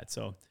like that.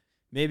 So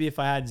maybe if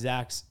I had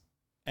Zach's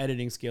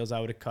editing skills, I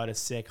would have cut a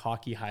sick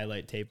hockey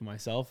highlight tape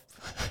myself,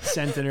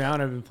 sent it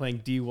around. I've been playing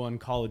D1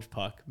 college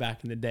puck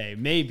back in the day,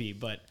 maybe,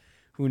 but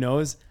who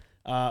knows?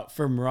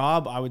 From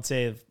Rob, I would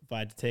say if I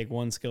had to take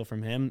one skill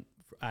from him,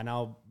 and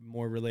I'll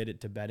more relate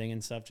it to betting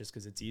and stuff just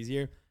because it's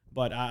easier.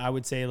 But I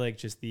would say like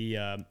just the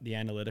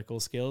analytical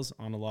skills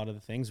on a lot of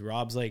the things.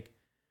 Rob's like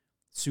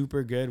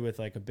super good with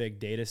like a big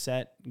data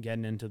set,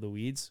 getting into the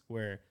weeds,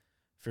 where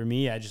for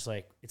me, I just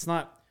like, it's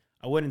not,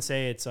 I wouldn't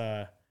say it's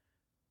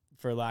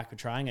for lack of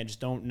trying. I just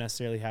don't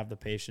necessarily have the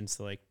patience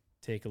to like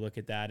take a look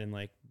at that and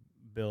like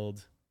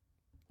build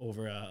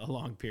over a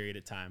long period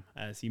of time.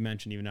 As you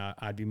mentioned, even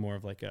I'd be more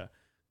of like a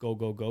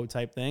go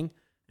type thing.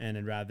 And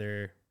I'd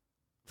rather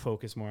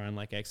focus more on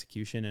like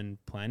execution and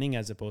planning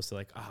as opposed to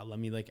like, let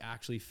me like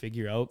actually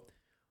figure out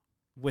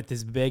with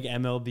this big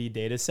MLB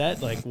data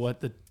set, like what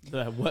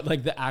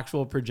the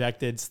actual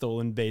projected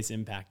stolen base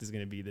impact is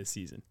going to be this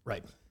season.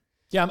 Right.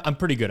 Yeah, I'm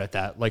pretty good at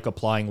that, like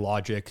applying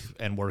logic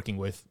and working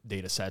with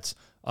data sets.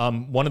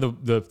 One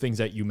of the things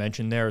that you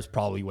mentioned there is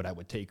probably what I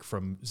would take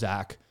from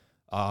Zach.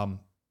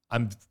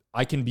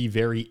 I can be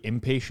very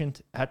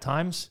impatient at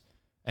times,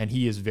 and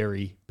he is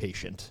very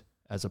patient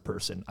as a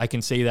person. I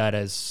can say that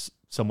as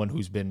someone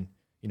who's been,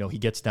 he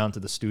gets down to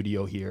the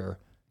studio here.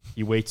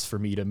 He waits for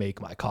me to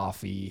make my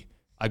coffee.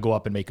 I go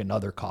up and make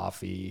another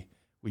coffee.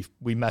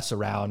 We mess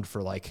around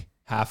for like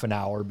half an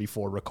hour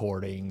before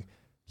recording.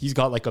 He's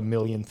got like a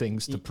million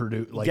things to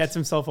produce. Like, gets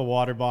himself a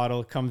water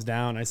bottle, comes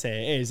down. I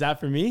say, "Hey, is that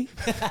for me?"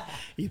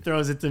 He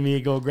throws it to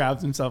me.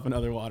 Grabs himself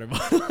another water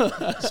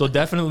bottle. So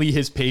definitely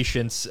his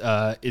patience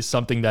is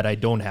something that I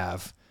don't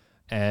have.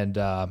 And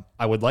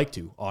I would like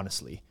to,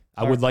 honestly.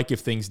 I would like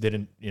if things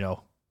didn't,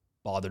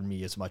 bother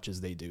me as much as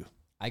they do.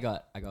 I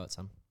got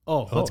some.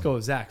 Let's go,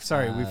 Zach.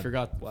 Sorry, we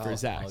forgot for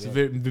Zach. It's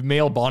the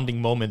male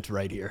bonding moment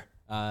right here.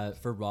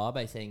 For Rob,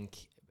 I think,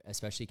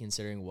 especially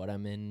considering what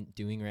I'm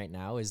doing right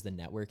now, is the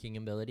networking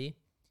ability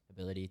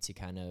to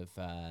kind of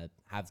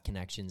have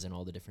connections in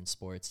all the different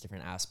sports,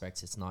 different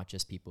aspects. It's not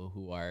just people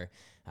who are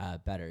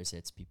bettors.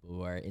 It's people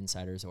who are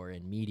insiders or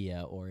in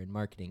media or in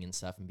marketing and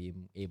stuff, and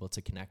being able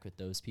to connect with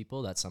those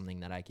people. That's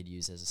something that I could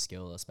use as a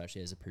skill,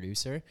 especially as a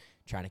producer,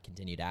 trying to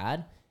continue to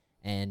add.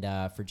 And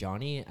for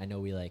Johnny, I know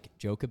we like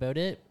joke about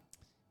it,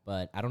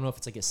 but I don't know if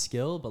it's like a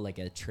skill, but like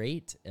a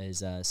trait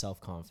is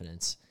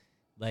self-confidence.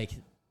 Like,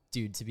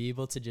 dude, to be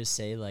able to just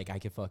say like I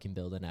could fucking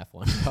build an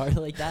F1 car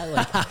like that,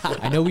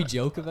 like I know we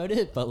joke about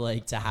it, but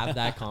like to have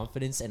that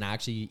confidence and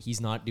actually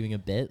he's not doing a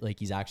bit, like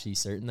he's actually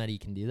certain that he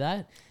can do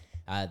that.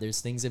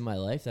 There's things in my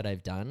life that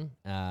I've done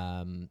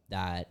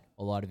that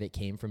a lot of it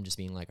came from just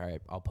being like, all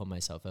right, I'll put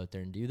myself out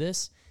there and do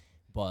this,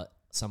 but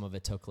some of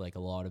it took like a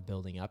lot of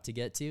building up to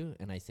get to,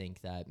 and I think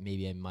that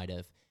maybe I might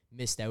have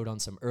missed out on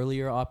some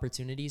earlier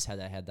opportunities had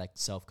I had that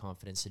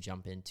self-confidence to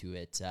jump into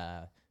it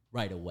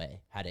right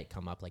away, had it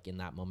come up like in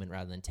that moment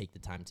rather than take the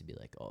time to be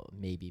like, oh,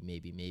 maybe,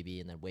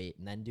 and then wait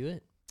and then do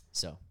it.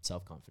 So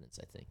self-confidence,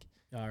 I think.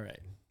 All right.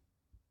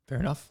 Fair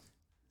enough.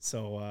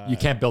 So you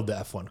can't build the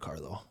F1 car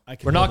though.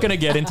 We're not going to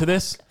get into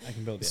this. I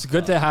can build it. It's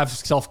good to have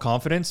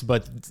self-confidence,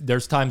 but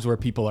there's times where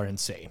people are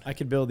insane. I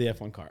could build the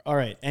F1 car. All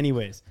right.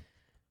 Anyways,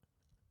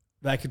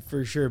 I could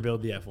for sure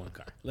build the F1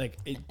 car. Like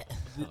Oh,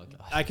 God.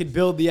 I could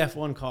build the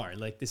F1 car.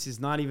 Like this is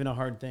not even a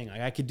hard thing.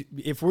 Like I could,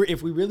 if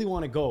we really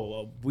want to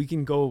go, we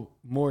can go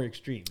more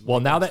extreme. Well,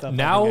 Like, now that's that stuff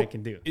now I think I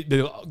can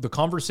do. the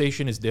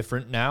conversation is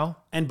different now.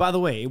 And by the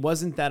way, it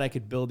wasn't that I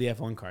could build the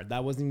F1 car.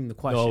 That wasn't even the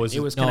question. No, it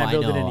was- can No, I I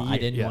build it in a know. year? I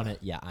didn't Yeah. want to.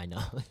 Yeah, I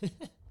know.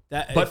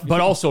 That, But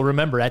also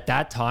remember, at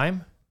that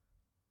time,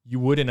 you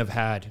wouldn't have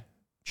had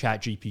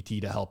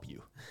ChatGPT to help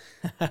you,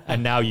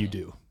 and now you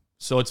do.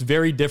 So it's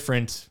very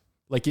different.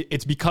 Like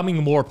it's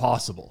becoming more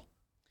possible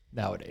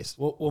nowadays.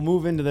 we'll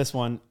move into this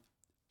one.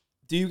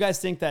 Do you guys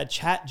think that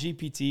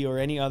ChatGPT or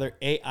any other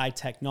AI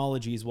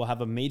technologies will have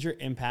a major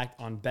impact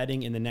on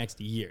betting in the next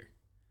year?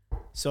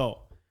 So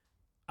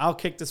I'll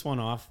kick this one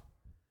off.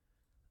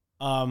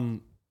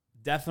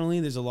 Definitely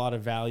there's a lot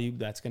of value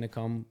that's going to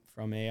come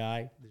from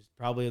AI. There's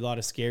probably a lot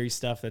of scary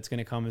stuff that's going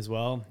to come as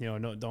well.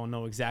 Don't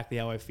know exactly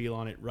how I feel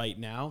on it right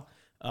now.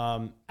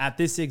 At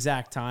this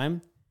exact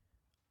time,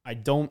 I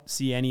don't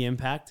see any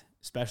impact,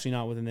 especially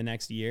not within the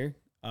next year,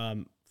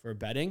 for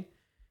betting.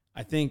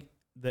 I think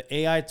the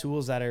AI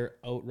tools that are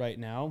out right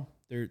now,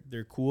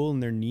 they're cool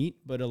and they're neat,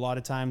 but a lot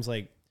of times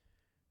like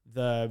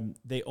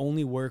they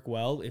only work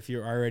well if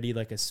you're already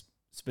like a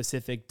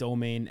specific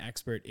domain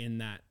expert in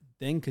that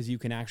thing, because you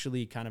can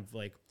actually kind of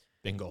like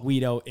Bingo.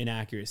 weed out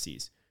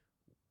inaccuracies.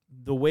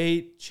 The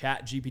way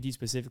ChatGPT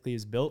specifically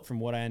is built, from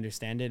what I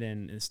understand it,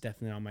 and it's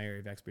definitely not my area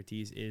of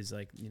expertise, is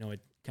like, it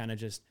kind of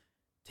just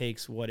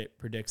takes what it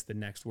predicts the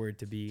next word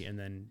to be and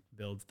then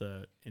builds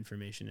the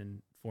information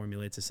and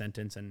formulates a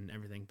sentence and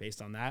everything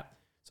based on that.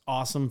 It's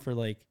awesome for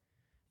like,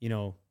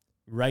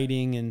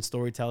 writing and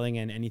storytelling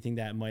and anything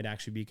that might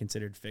actually be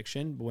considered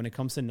fiction. But when it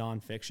comes to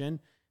nonfiction,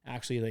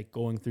 actually like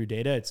going through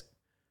data, it's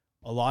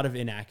a lot of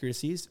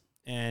inaccuracies.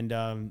 And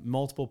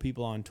multiple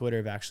people on Twitter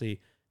have actually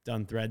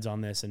done threads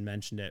on this and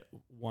mentioned it.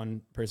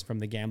 One person from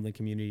the gambling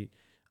community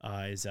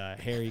is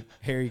Harry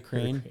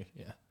Crane.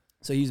 Yeah.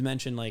 So he's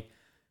mentioned like,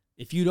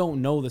 if you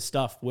don't know the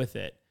stuff with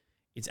it,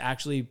 it's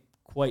actually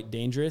quite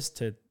dangerous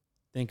to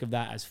think of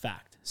that as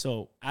fact.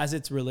 So as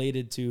it's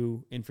related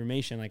to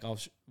information, like I'll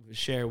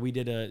share, we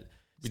did a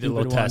little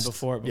one test.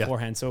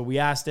 beforehand. So we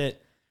asked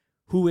it,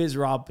 who is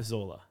Rob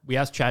Pizzola? We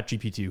asked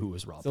ChatGPT who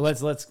was Rob. So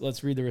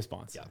let's read the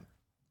response. Yeah.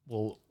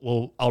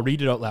 I'll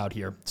read it out loud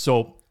here.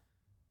 So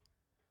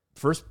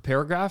first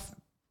paragraph,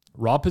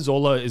 Rob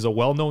Pizzola is a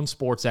well-known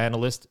sports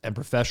analyst and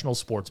professional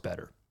sports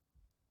bettor.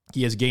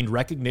 He has gained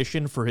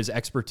recognition for his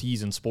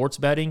expertise in sports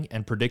betting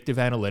and predictive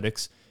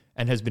analytics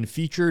and has been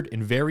featured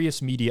in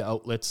various media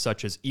outlets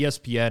such as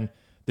ESPN,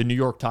 the New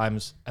York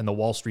Times, and the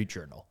Wall Street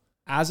Journal.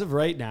 As of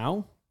right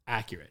now,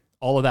 accurate.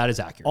 All of that is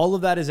accurate. All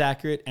of that is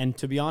accurate. And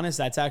to be honest,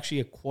 that's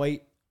actually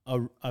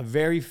a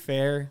very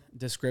fair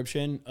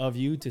description of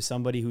you to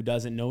somebody who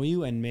doesn't know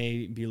you and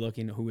may be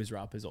looking at who is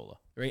Rob Pizzola,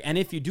 right? And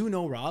if you do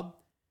know Rob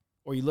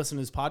or you listen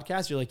to this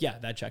podcast, you're like, yeah,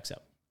 that checks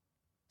out.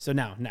 So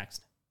now,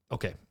 next.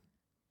 Okay.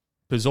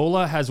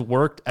 Pizzola has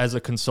worked as a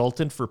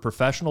consultant for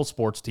professional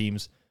sports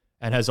teams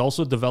and has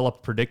also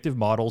developed predictive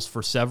models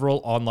for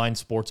several online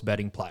sports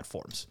betting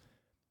platforms.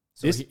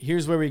 So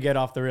here's where we get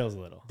off the rails a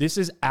little. This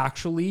is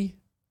actually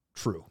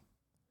true,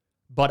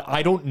 but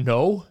I don't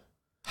know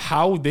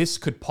how this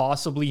could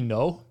possibly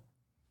know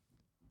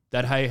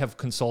that I have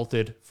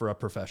consulted for a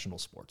professional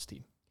sports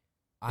team.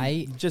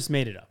 I Just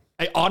made it up.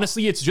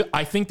 Honestly,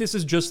 I think this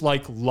is just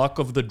like luck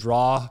of the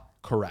draw,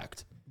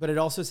 correct? But it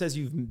also says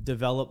you've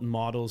developed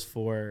models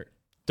for...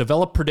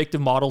 Develop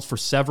predictive models for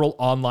several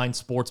online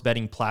sports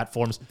betting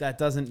platforms.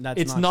 That's It's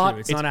not not- true.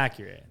 It's it's- not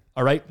accurate.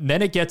 All right. And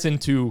then it gets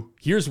into,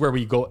 here's where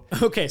we go.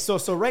 Okay, so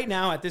right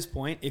now at this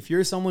point, if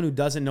you're someone who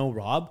doesn't know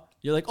Rob,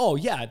 you're like, oh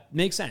yeah, it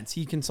makes sense.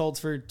 He consults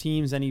for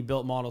teams and he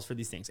built models for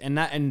these things.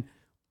 And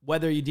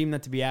whether you deem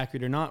that to be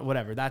accurate or not,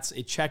 whatever,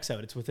 it checks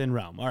out. It's within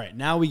realm. All right,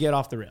 now we get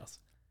off the rails.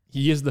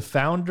 He is the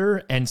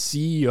founder and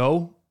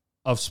CEO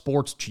of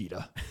Sports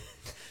Cheetah,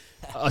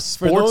 a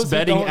sports who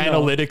betting don't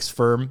know- analytics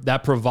firm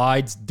that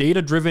provides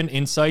data-driven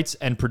insights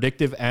and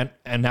predictive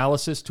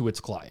analysis to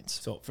its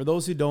clients. So for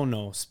those who don't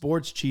know,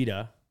 Sports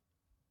Cheetah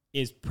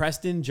is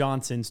Preston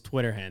Johnson's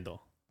Twitter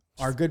handle.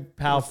 Our good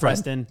pal Friend.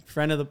 Preston,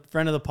 friend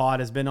of the pod,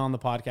 has been on the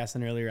podcast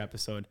in an earlier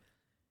episode.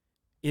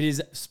 It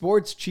is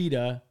Sports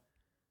Cheetah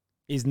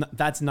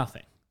that's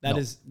nothing. That No.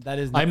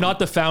 is I'm not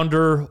the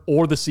founder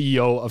or the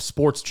CEO of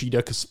Sports Cheetah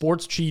because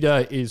Sports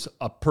Cheetah is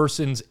a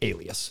person's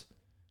alias.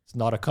 It's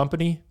not a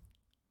company.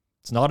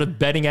 It's not a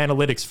betting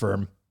analytics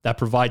firm that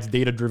provides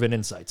data-driven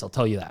insights. I'll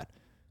tell you that.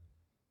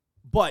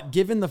 But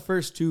given the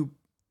first two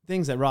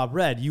things that Rob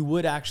read, you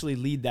would actually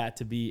lead that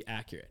to be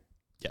accurate.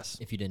 Yes.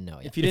 if you didn't know,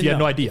 yeah. If you If didn't you had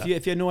know, no idea.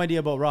 if you had no idea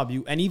about Rob,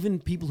 and even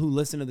people who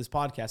listen to this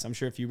podcast, I'm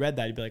sure if you read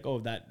that, you'd be like, oh,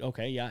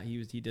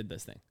 he did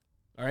this thing.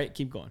 All right,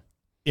 keep going.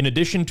 In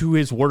addition to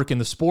his work in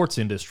the sports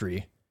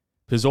industry,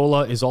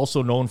 Pizzola is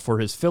also known for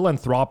his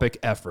philanthropic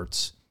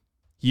efforts.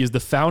 He is the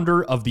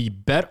founder of the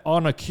Bet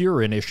on a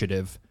Cure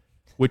initiative,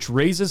 which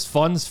raises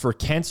funds for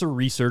cancer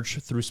research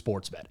through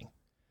sports betting.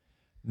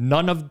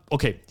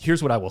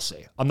 Here's what I will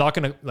say. I'm not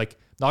going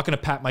to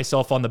pat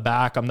myself on the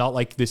back. I'm not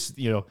like this,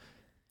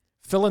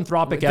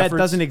 philanthropic That efforts.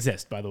 doesn't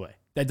exist, by the way.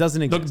 That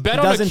doesn't The exist. Bet He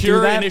on a doesn't do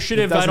Cure that.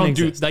 initiative, It I doesn't don't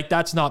do, exist. like,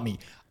 that's not me.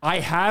 I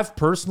have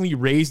personally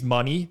raised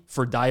money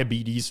for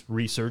diabetes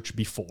research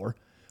before.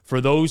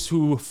 For those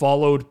who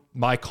followed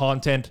my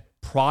content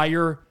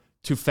prior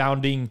to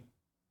founding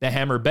the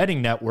Hammer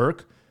Betting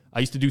Network, I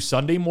used to do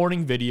Sunday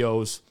morning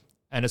videos.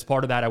 And as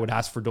part of that, I would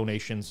ask for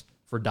donations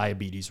for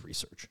diabetes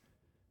research.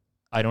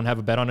 I don't have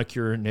a Bet on a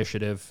Cure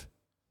initiative.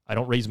 I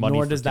don't raise money.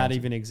 Nor for does that cancer.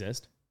 even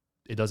exist.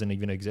 It doesn't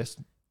even exist.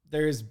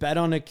 There's Bet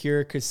on a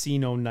Cure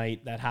casino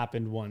night that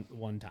happened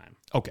one time.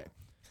 Okay.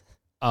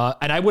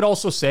 And I would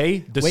also say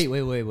this.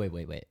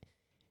 Wait.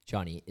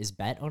 Johnny, is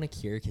Bet on a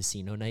Cure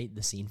casino night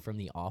the scene from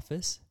The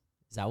Office?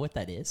 Is that what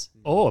that is?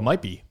 Oh, it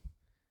might be.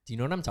 Do you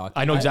know what I'm talking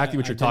I know about? exactly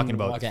what you're talking didn't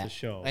about. watch Okay. the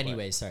show. but-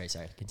 Anyway, sorry.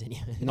 Continue.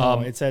 No,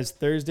 it says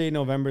Thursday,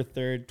 November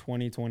 3rd,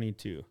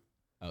 2022.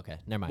 Okay,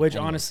 never mind. Which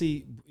Anyways.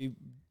 honestly,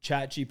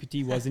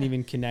 ChatGPT wasn't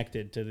even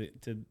connected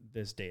to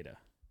this data,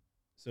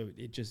 so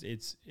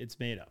it's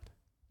made up.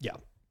 Yeah.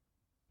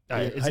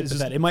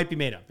 It might be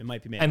made up. It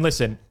might be made And up.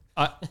 listen,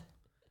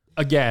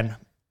 again,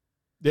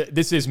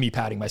 this is me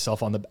patting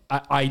myself on the.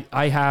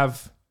 I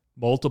have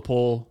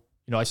multiple.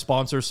 I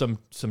sponsor some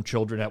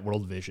children at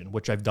World Vision,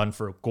 which I've done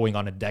for going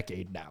on a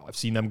decade now. I've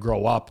seen them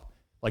grow up,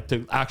 like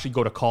to actually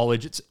go to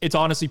college. It's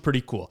honestly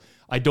pretty cool.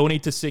 I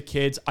donate to sick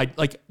kids.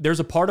 There's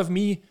a part of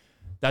me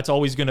that's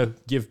always going to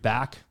give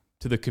back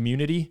to the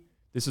community.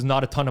 This is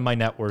not a ton of my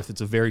net worth.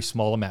 It's a very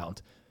small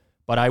amount.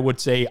 But I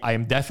would say I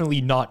am definitely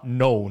not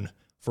known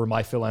for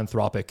my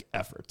philanthropic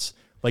efforts.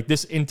 Like,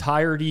 this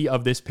entirety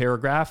of this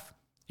paragraph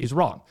is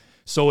wrong.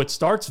 So it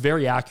starts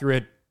very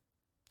accurate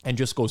and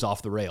just goes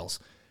off the rails.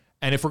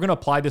 And if we're going to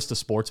apply this to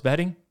sports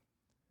betting,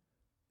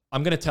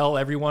 I'm going to tell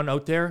everyone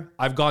out there,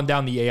 I've gone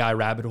down the AI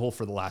rabbit hole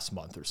for the last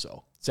month or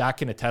so. Zach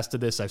can attest to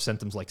this. I've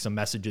sent him like some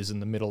messages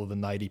in the middle of the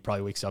night. He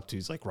probably wakes up to,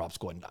 he's like, Rob's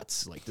going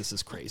nuts. Like, this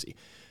is crazy.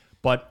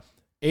 But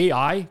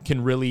AI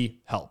can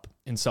really help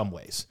in some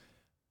ways.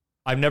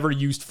 I've never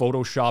used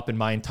Photoshop in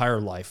my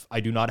entire life. I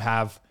do not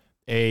have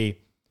a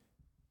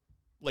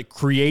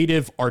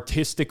creative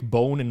artistic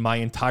bone in my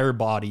entire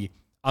body.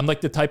 I'm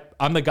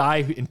the guy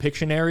in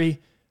Pictionary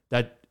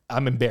that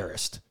I'm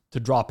embarrassed to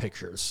draw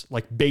pictures,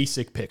 like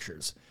basic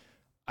pictures.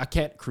 I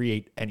can't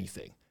create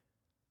anything.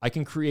 I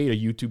can create a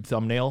YouTube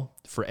thumbnail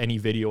for any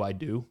video I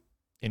do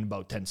in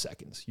about 10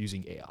 seconds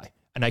using AI.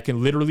 And I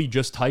can literally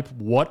just type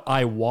what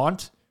I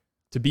want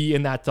to be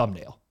in that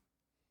thumbnail.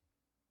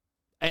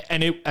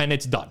 And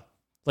it's done.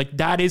 Like,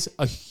 that is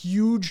a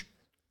huge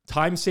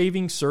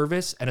time-saving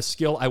service and a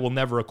skill I will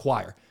never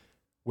acquire.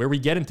 Where we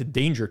get into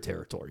danger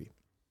territory.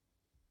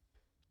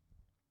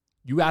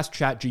 You ask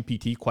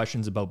ChatGPT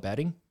questions about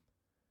betting,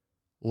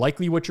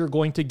 likely what you're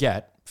going to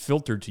get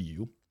filtered to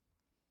you.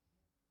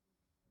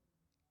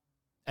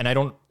 And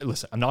I'm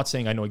not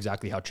saying I know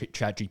exactly how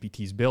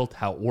ChatGPT is built,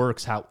 how it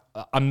works,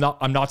 I'm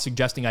not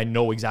suggesting I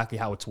know exactly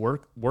how it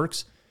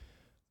works,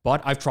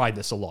 but I've tried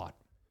this a lot.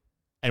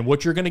 And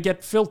what you're going to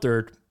get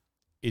filtered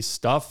is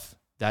stuff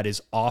that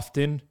is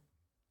often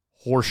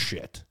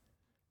horseshit.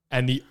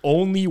 And the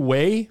only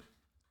way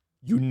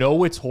you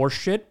know it's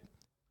horseshit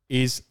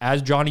is,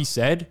 as Johnny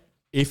said,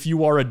 if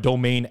you are a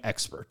domain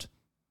expert.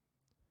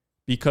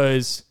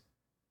 Because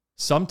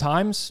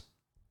sometimes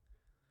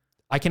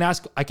I can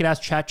ask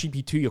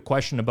ChatGPT a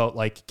question about,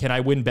 like, can I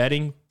win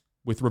betting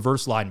with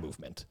reverse line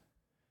movement?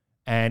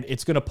 And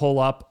it's going to pull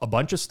up a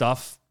bunch of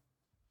stuff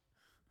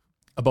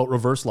about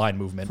reverse line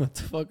movement. What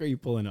the fuck are you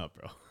pulling up,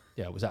 bro?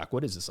 Yeah, Zach,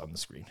 what is this on the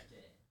screen?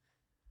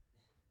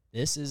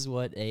 This is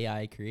what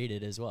AI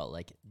created as well.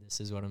 Like, this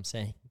is what I'm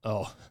saying.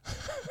 Oh,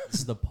 This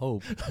is the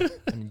Pope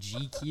on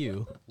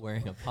GQ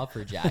wearing a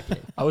puffer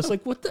jacket. I was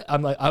like, what the?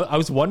 I'm like, I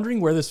was wondering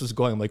where this was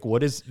going. I'm like,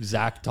 what is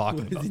Zach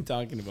talking What is about? he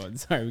talking about?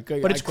 Sorry,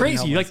 But it's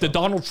crazy. Like the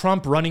Donald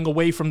Trump running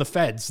away from the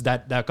feds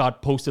that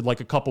got posted like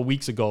a couple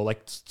weeks ago.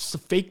 Like, it's a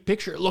fake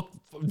picture. It looked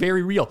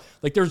very real.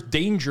 Like, there's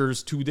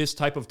dangers to this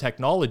type of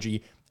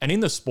technology. And in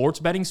the sports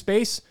betting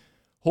space,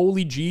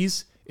 holy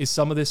geez, is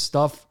some of this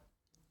stuff.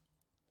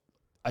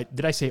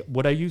 Did I say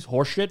what I use?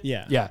 Horseshit?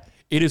 Yeah. Yeah.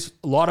 It is.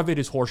 A lot of it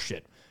is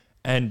horseshit.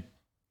 And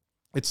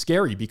it's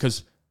scary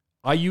because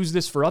I use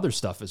this for other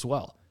stuff as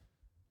well.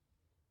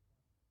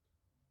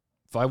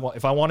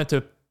 If I wanted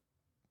to,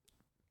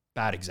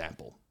 bad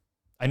example,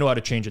 I know how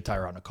to change a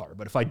tire on a car,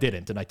 but if I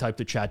didn't and I typed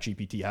to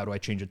ChatGPT, how do I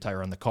change a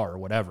tire on the car or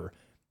whatever,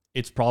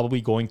 it's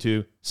probably going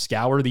to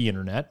scour the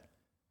internet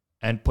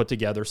and put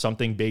together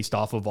something based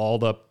off of all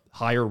the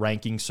higher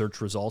ranking search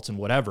results and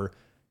whatever.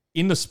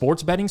 In the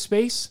sports betting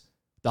space,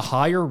 the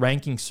higher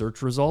ranking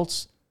search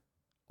results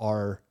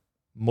are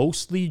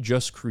mostly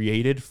just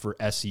created for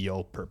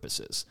SEO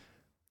purposes.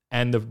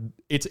 And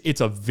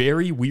it's a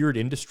very weird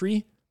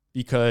industry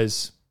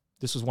because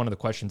this was one of the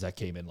questions that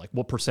came in. Like,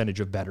 what percentage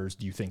of bettors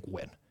do you think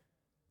win?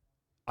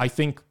 I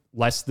think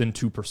less than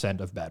 2%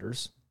 of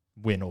bettors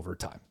win over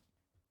time.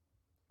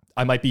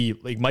 It might be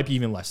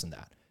even less than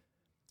that.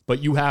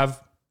 But you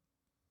have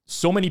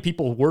so many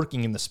people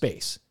working in the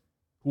space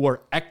who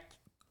are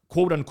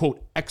quote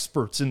unquote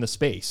experts in the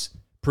space,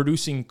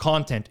 producing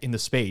content in the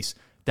space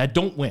that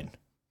don't win.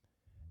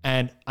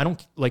 And I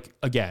don't, like,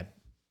 again,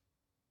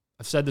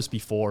 I've said this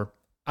before.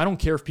 I don't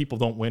care if people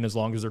don't win as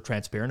long as they're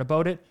transparent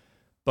about it.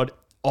 But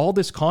all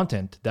this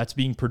content that's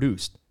being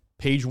produced,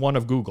 page 1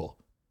 of Google,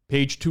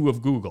 page 2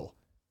 of Google,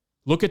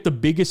 look at the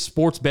biggest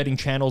sports betting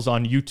channels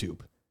on YouTube.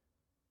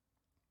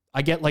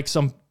 I get like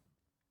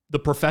the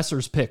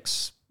professor's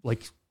picks,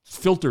 like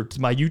filtered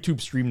to my YouTube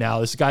stream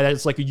now. This guy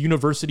that's like a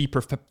university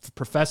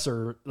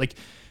professor, like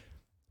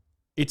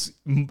it's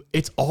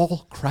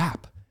all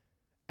crap.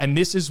 And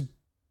this is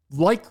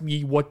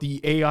likely what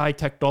the AI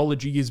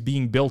technology is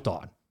being built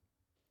on.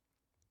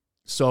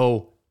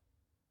 So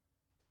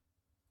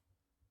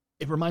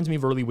it reminds me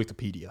of early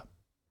Wikipedia.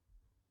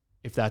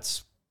 If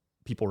that's,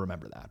 people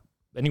remember that.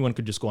 Anyone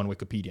could just go on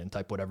Wikipedia and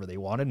type whatever they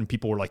wanted, and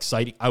people were like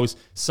I was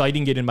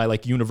citing it in my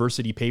like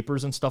university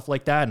papers and stuff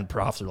like that, and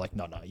profs are like,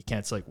 no, you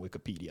can't cite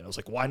Wikipedia. And I was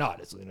like, why not?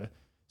 It's an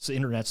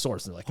internet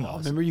source. And they're like, no.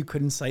 Remember you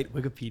couldn't cite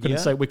Wikipedia? Couldn't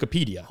cite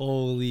Wikipedia.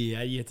 Holy,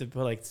 yeah, you had to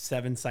put like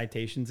 7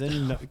 citations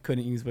in. No,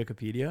 couldn't use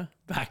Wikipedia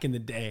back in the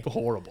day.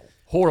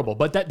 Horrible.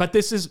 But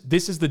this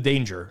is the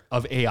danger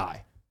of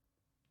AI.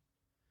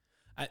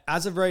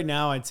 As of right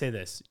now, I'd say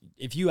this.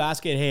 If you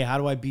ask it, hey, how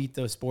do I beat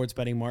the sports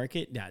betting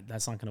market? Yeah,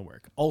 that's not going to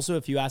work. Also,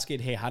 if you ask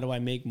it, hey, how do I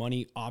make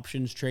money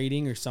options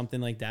trading or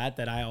something like that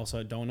I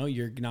also don't know,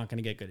 you're not going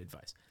to get good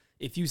advice.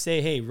 If you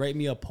say, hey, write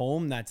me a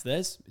poem that's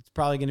this, it's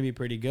probably going to be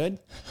pretty good.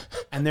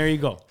 And there you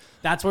go.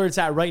 That's where it's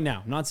at right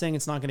now. I'm not saying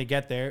it's not going to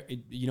get there.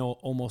 It,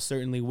 almost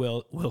certainly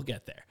will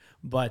get there.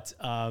 But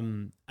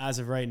as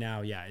of right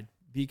now, yeah,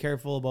 be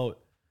careful about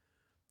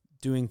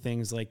doing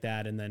things like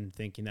that and then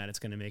thinking that it's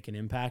going to make an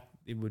impact.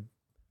 It would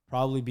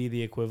probably be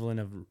the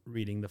equivalent of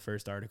reading the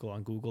first article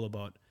on Google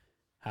about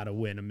how to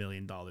win $1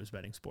 million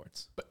betting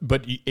sports.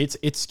 But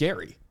it's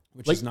scary.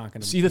 Which like, is not going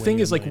to see. The thing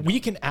is, like,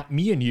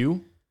 me and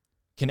you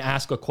can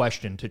ask a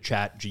question to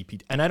Chat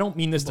GPT, and I don't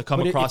mean this to come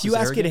across. If you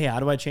as ask arrogant. it, hey, how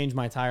do I change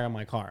my tire on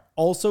my car?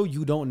 Also,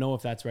 you don't know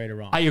if that's right or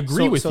wrong. I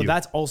agree with you. So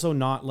that's also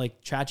not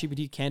like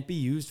ChatGPT can't be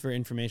used for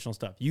informational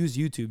stuff. Use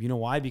YouTube. You know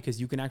why?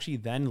 Because you can actually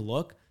then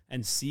look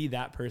and see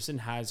that person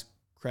has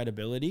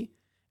credibility.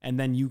 And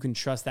then you can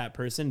trust that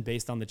person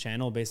based on the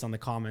channel, based on the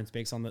comments,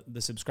 based on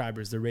the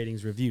subscribers, the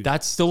ratings, reviews.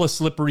 That's still a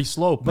slippery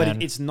slope, but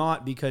man. It's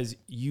not, because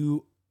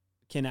you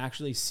can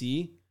actually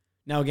see.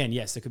 Now, again,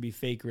 yes, there could be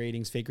fake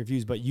ratings, fake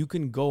reviews, but you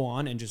can go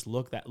on and just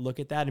look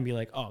at that and be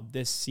like, oh,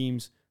 this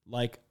seems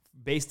like,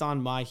 based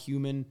on my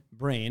human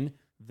brain,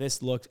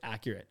 this looks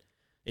accurate.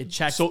 It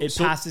checks. It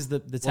passes the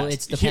test. Well,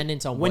 it's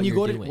dependent on when what you you're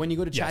go doing. to when you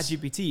go to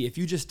ChatGPT. If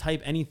you just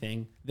type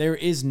anything, there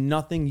is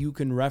nothing you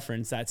can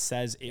reference that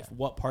says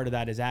what part of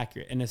that is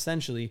accurate. And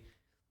essentially,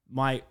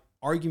 my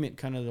argument,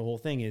 kind of the whole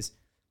thing, is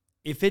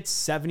if it's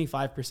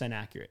 75%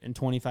 accurate and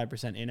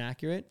 25%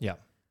 inaccurate,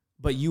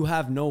 but you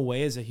have no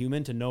way as a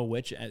human to know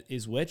which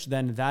is which,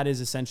 then that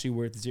is essentially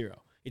worth 0.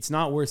 It's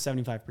not worth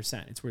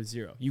 75%. It's worth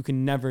 0. You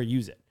can never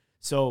use it.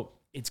 So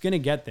it's going to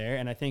get there,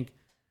 and I think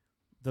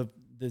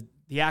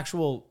the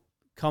actual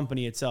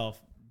company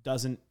itself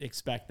doesn't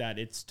expect that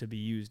it's to be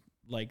used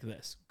like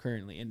this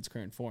currently in its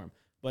current form,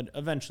 but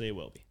eventually it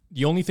will be.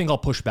 The only thing I'll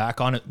push back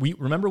on it,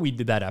 we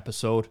did that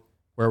episode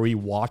where we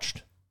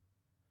watched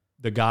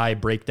the guy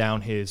break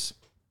down his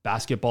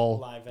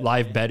basketball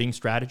live betting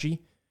strategy.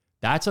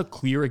 That's a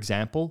clear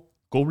example.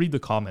 Go read the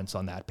comments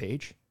on that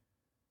page.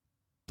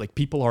 Like,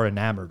 people are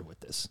enamored with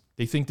this.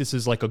 They think this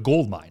is like a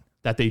gold mine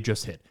that they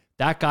just hit.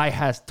 That guy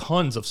has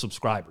tons of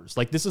subscribers.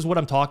 Like, this is what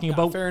I'm talking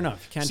about. Fair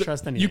enough. You can't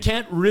trust anything. You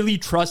can't really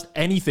trust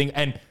anything.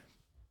 And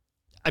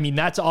I mean,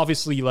 that's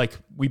obviously, like,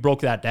 we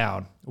broke that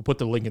down. We'll put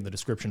the link in the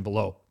description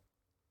below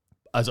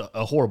as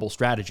a horrible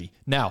strategy.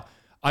 Now,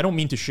 I don't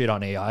mean to shit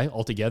on AI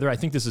altogether. I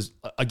think this is,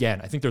 again,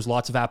 I think there's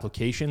lots of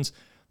applications.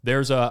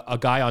 There's a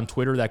guy on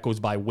Twitter that goes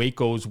by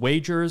Waco's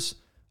Wagers.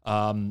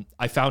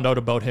 I found out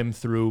about him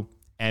through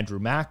Andrew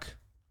Mack,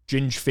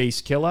 Ginge Face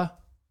Killer.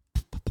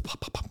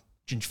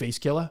 Ginge Face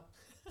Killer.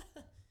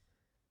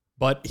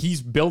 But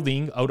he's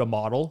building out a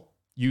model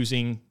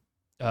using,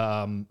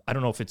 I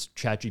don't know if it's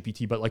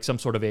ChatGPT, but like some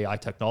sort of AI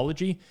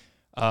technology.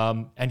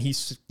 And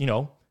he's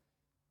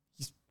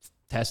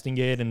testing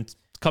it and it's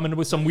coming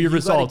with some weird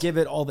results. You got to give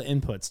it all the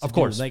inputs. Of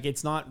course. Like,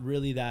 it's not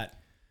really that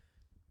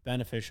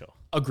beneficial.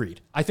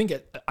 Agreed. I think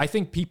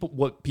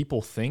what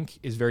people think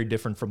is very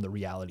different from the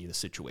reality of the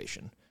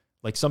situation.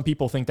 Like, some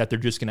people think that they're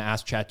just going to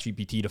ask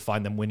ChatGPT to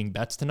find them winning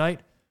bets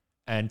tonight,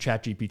 and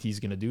ChatGPT is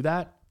going to do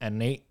that,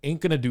 and they ain't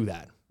going to do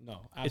that.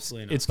 No,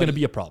 absolutely not. It's going to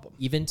be a problem.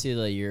 Even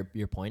to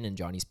your point and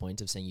Johnny's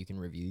point of saying you can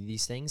review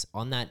these things,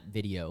 on that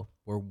video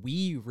where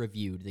we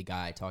reviewed the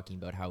guy talking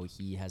about how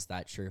he has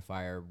that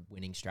surefire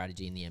winning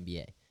strategy in the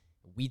NBA,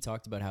 we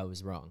talked about how it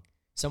was wrong.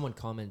 Someone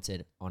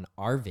commented on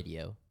our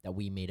video that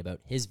we made about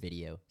his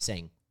video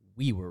saying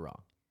we were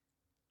wrong.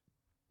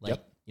 Like,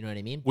 you know what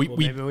I mean?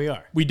 Maybe we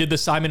are. We did the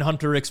Simon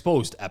Hunter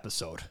Exposed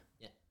episode.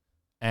 Yeah.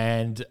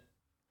 And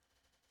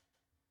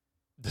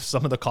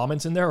some of the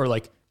comments in there are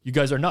like, you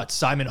guys are nuts.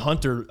 Simon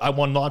Hunter, I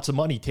won lots of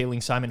money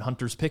tailing Simon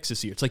Hunter's picks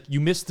this year. It's like, you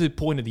missed the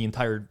point of the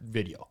entire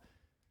video.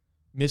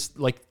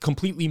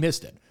 Completely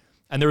missed it.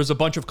 And there was a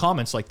bunch of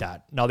comments like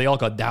that. Now, they all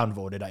got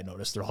downvoted, I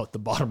noticed. They're all at the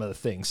bottom of the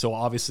thing. So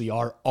obviously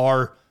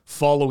our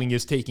following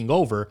is taking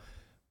over.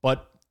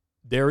 But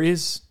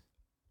this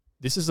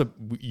is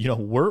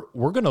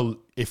we're going to,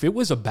 if it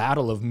was a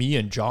battle of me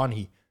and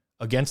Johnny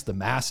against the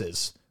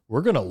masses,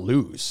 we're going to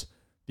lose,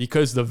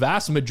 because the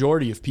vast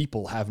majority of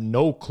people have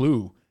no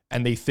clue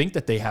and they think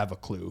that they have a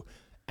clue.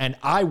 And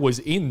I was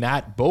in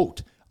that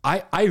boat.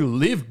 I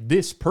lived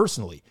this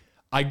personally.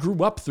 I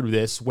grew up through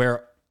this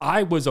where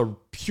I was a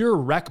pure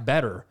rec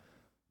bettor,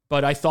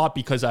 but I thought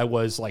because I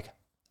was like,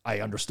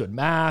 I understood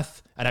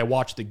math and I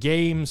watched the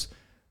games,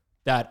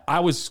 that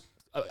I was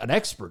an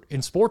expert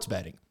in sports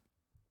betting.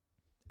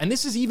 And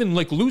this is even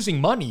like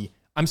losing money.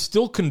 I'm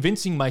still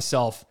convincing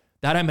myself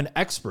that I'm an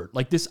expert.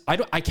 Like this,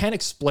 I can't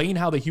explain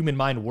how the human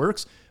mind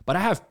works, but I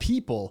have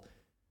people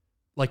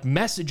like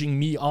messaging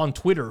me on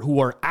Twitter who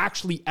are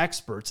actually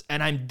experts,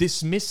 and I'm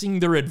dismissing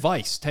their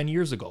advice 10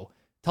 years ago,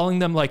 telling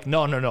them like,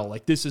 no,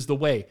 like this is the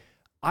way.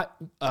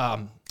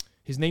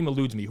 His name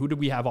eludes me. Who did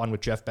we have on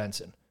with Jeff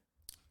Benson?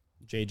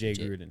 JJ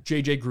Gruden.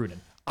 JJ Gruden.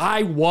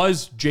 I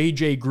was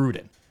JJ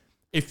Gruden.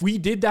 If we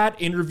did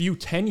that interview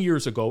 10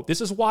 years ago,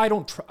 this is why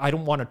I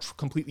don't want to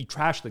completely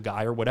trash the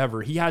guy or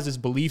whatever. He has his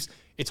beliefs.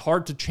 It's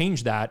hard to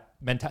change that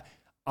mentality.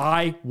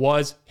 I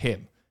was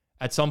him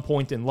at some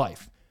point in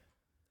life.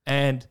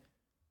 And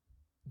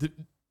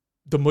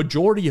the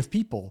majority of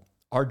people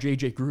are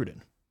JJ Gruden.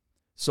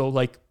 So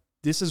like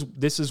this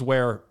is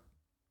where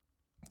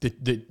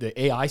the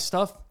AI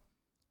stuff,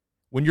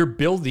 when you're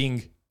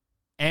building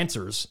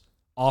answers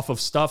off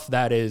of stuff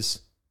that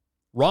is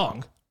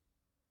wrong,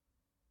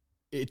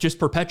 it just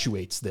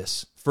perpetuates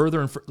this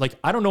further and like,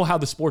 I don't know how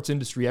the sports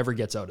industry ever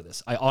gets out of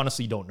this. I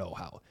honestly don't know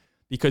how,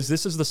 because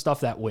this is the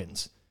stuff that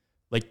wins.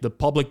 Like the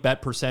public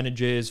bet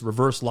percentages,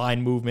 reverse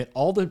line movement,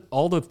 all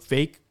the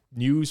fake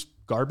news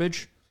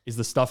garbage is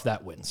the stuff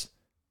that wins.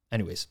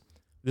 Anyways,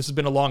 this has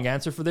been a long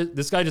answer for this.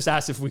 This guy just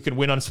asked if we can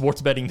win on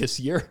sports betting this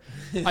year.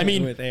 I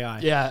mean, with AI.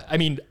 Yeah, I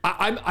mean,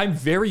 I'm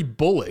very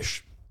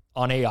bullish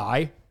on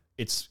AI.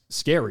 It's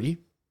scary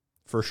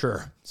for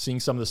sure, seeing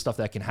some of the stuff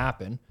that can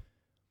happen.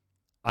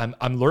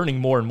 I'm learning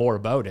more and more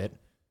about it,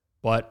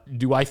 but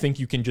do I think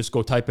you can just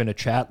go type in a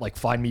chat like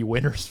find me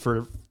winners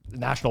for the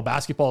National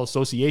Basketball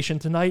Association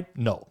tonight?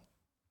 No.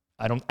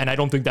 I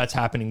don't think that's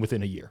happening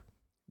within a year.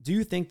 Do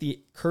you think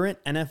the current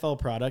NFL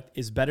product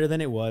is better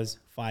than it was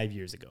 5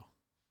 years ago?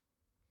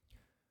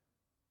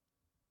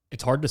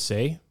 It's hard to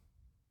say,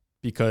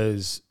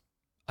 because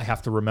I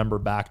have to remember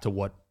back to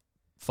what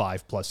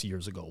 5+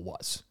 years ago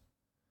was.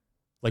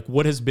 Like,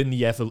 what has been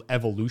the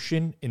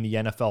evolution in the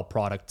NFL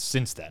product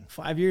since then?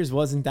 5 years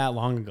wasn't that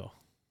long ago.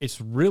 It's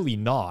really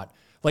not.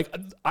 Like,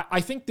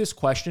 I think this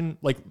question,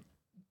 like,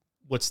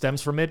 what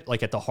stems from it,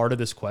 like, at the heart of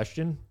this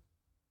question,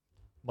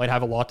 might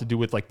have a lot to do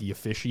with, like, the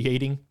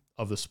officiating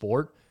of the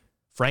sport.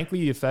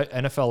 Frankly,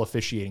 NFL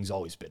officiating's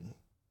always been.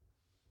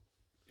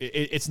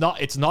 It's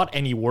not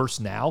any worse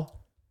now,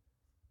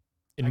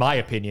 in my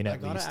opinion,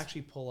 at least. I gotta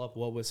actually pull up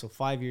what was, so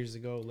 5 years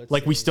ago.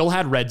 We still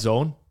had Red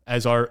Zone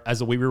as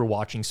the way we were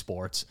watching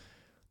sports.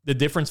 The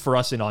difference for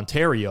us in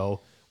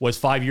Ontario was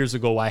 5 years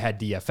ago I had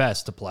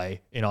DFS to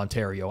play in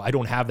Ontario. I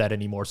don't have that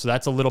anymore, so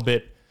that's a little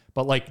bit.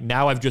 But like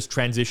now I've just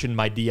transitioned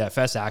my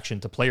DFS action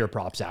to player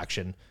props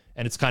action,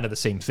 and it's kind of the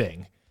same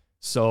thing.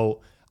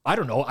 So I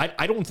don't know.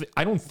 I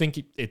don't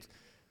think it.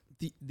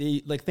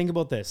 Like, think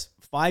about this.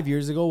 5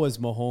 years ago was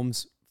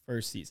Mahomes'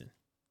 first season.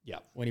 Yeah,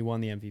 when he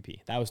won the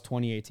MVP. That was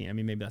 2018. I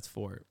mean, maybe that's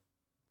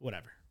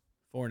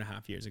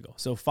 4.5 years ago.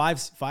 So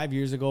five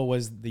years ago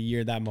was the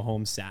year that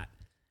Mahomes sat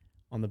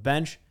on the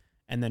bench,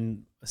 and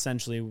then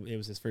essentially it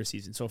was his first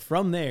season. So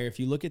from there, if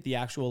you look at the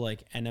actual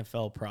like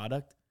NFL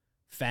product,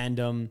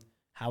 fandom,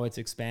 how it's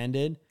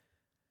expanded,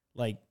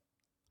 like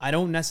I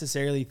don't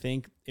necessarily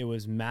think it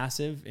was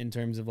massive in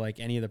terms of like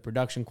any of the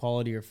production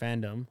quality or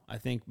fandom. I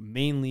think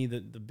mainly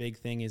the big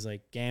thing is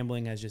like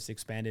gambling has just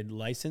expanded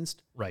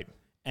licensed. Right.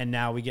 And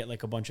now we get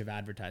like a bunch of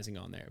advertising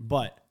on there.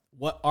 But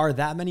what are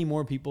that many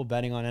more people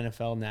betting on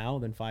NFL now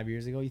than 5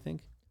 years ago, you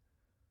think?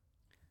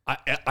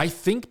 I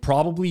think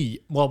probably,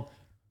 well,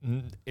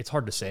 it's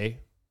hard to say.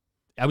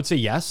 I would say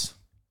yes,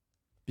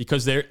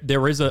 because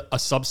there is a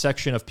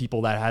subsection of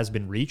people that has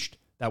been reached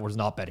that was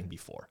not betting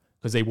before,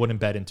 because they wouldn't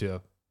bet into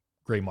a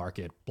gray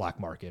market, black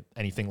market,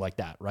 anything like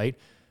that, right?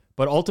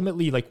 But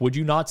ultimately, like, would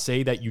you not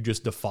say that you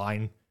just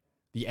define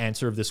the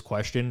answer of this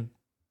question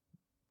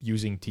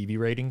using TV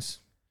ratings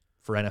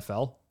for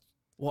NFL?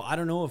 Well, I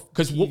don't know if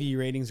TV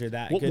ratings are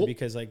that good,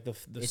 because like the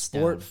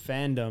sport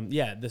fandom,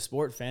 the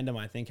sport fandom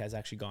I think has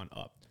actually gone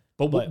up.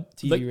 But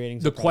TV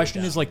ratings. The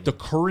question is like the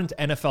current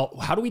NFL.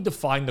 How do we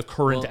define the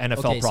current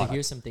NFL product? So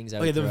here's some things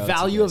I would the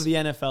value of the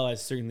NFL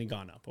has certainly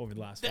gone up over the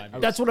last 5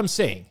 years. That's what I'm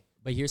saying.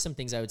 But here's some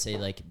things I would say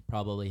like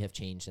probably have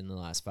changed in the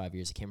last 5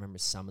 years. I can't remember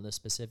some of the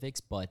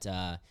specifics, but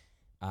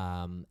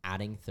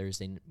adding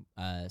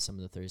some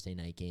of the Thursday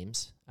night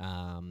games,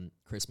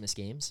 Christmas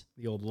games,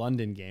 the old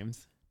London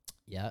games.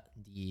 Yeah,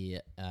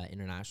 the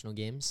international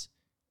games.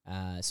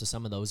 So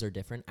some of those are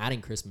different.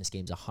 Adding Christmas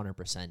games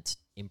 100%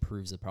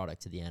 improves the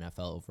product to the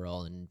NFL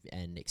overall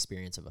and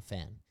experience of a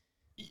fan.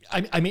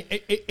 I mean,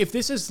 if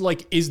this is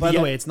like, By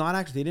the way, it's not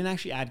actually. They didn't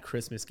actually add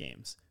Christmas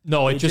games.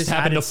 No, it just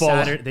happened to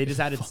fall. They just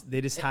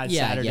had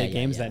Saturday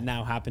games that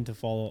now happen to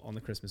fall on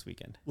the Christmas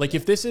weekend. Like,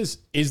 if this is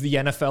the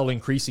NFL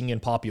increasing in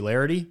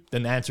popularity,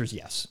 then the answer is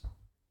yes.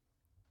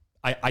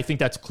 I think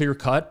that's clear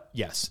cut.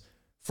 Yes.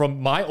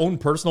 From my own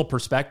personal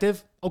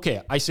perspective,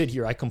 okay, I sit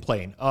here, I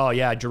complain. Oh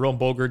yeah, Jerome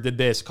Boger did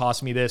this,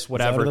 cost me this,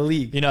 whatever. He's out of the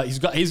league. You know,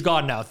 he's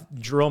gone now.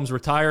 Jerome's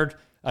retired.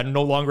 I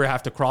no longer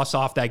have to cross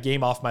off that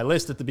game off my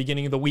list at the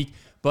beginning of the week.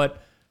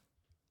 But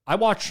I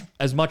watch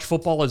as much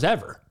football as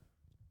ever.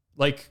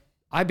 Like,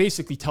 I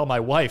basically tell my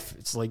wife,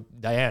 it's like,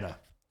 Diana,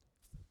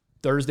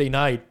 Thursday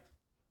night,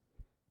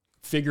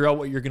 figure out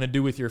what you're going to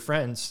do with your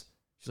friends.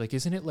 She's like,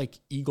 isn't it like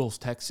Eagles,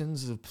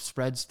 Texans, the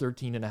spread's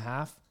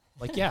 13.5?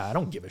 Like, yeah, I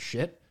don't give a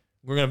shit.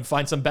 We're going to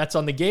find some bets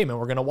on the game and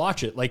we're going to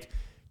watch it. Like,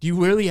 do you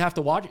really have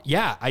to watch it?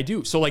 Yeah, I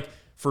do. So, like,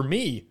 for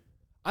me,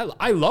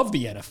 I love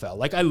the NFL.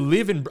 Like,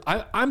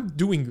 I'm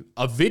doing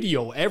a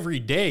video every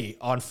day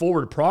on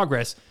Forward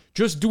Progress,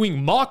 just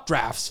doing mock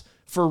drafts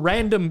for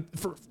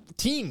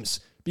teams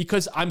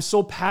because I'm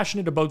so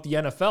passionate about the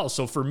NFL.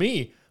 So for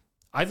me,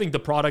 I think the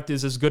product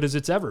is as good as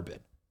it's ever been.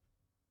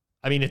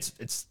 I mean,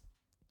 it's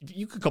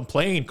you could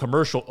complain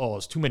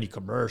it's too many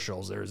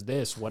commercials. There's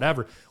this,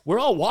 whatever. We're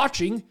all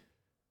watching.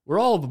 We're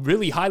all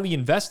really highly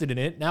invested in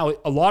it. Now,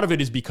 a lot of it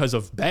is because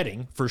of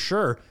betting for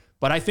sure.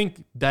 But I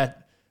think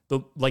that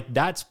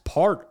that's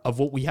part of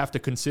what we have to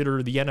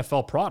consider the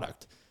NFL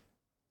product.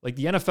 Like,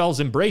 the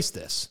NFL's embraced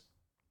this.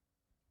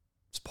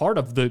 It's part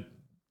of the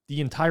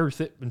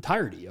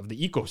entirety of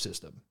the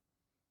ecosystem.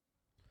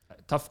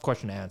 Tough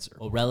question to answer.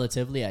 Well,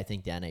 relatively, I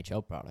think the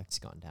NHL product's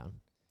gone down.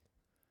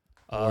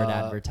 Word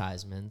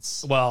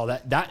advertisements. Well,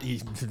 that's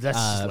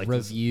just like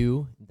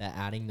review. That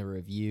adding the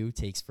review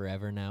takes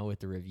forever now with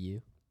the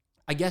review.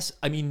 I guess,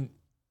 I mean,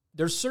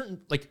 there's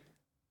certain, like,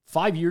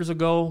 5 years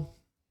ago,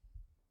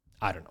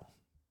 I don't know.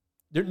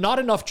 There not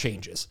enough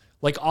changes.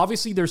 Like,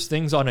 obviously, there's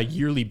things on a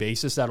yearly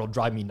basis that'll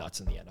drive me nuts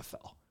in the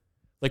NFL.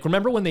 Like,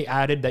 remember when they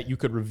added that you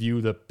could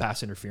review the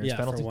pass interference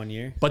penalty? For 1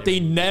 year. But they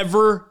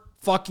never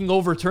fucking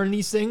overturn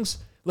these things.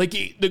 Like,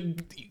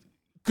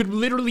 could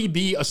literally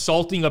be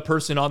assaulting a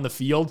person on the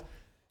field,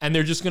 and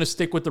they're just going to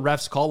stick with the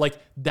ref's call. Like,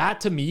 that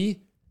to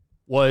me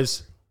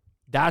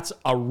that's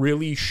a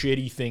really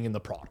shitty thing in the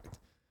product.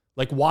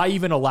 Like, why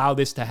even allow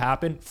this to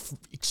happen?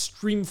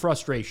 Extreme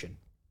frustration.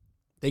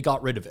 They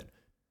got rid of it.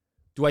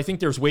 Do I think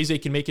there's ways they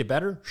can make it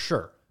better?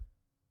 Sure.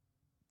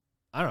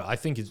 I don't know. I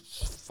think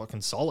it's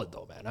fucking solid,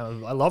 though, man.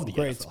 I love the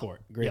Great NFL.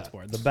 sport. Great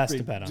sport. The best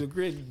to bet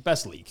on.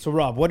 Best league. So,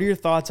 Rob, what are your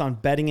thoughts on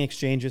betting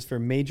exchanges for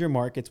major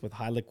markets with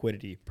high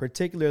liquidity,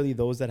 particularly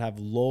those that have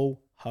low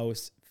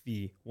house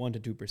fee, 1 to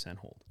 2%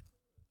 hold?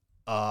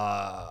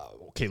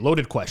 Okay,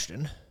 loaded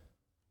question.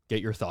 Get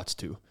your thoughts,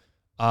 too.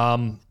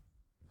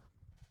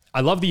 I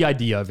love the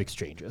idea of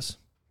exchanges.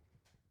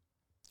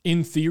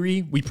 In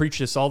theory, we preach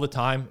this all the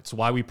time. It's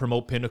why we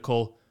promote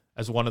Pinnacle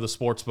as one of the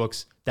sports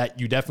books that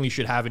you definitely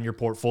should have in your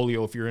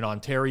portfolio if you're in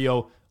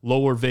Ontario.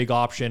 Lower VIG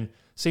option.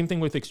 Same thing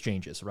with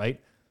exchanges,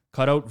 right?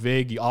 Cut out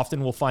VIG. You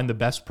often will find the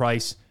best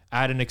price.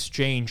 Add an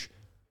exchange.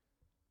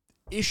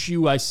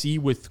 Issue I see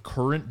with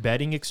current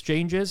betting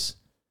exchanges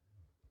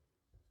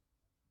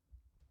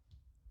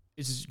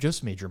is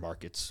just major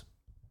markets.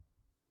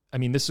 I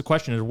mean, this is a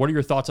question is, what are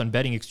your thoughts on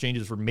betting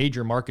exchanges for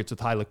major markets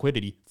with high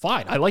liquidity?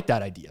 Fine. I like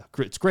that idea.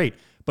 It's great.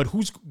 But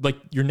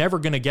you're never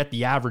going to get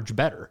the average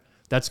bettor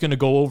that's going to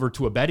go over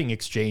to a betting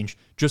exchange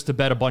just to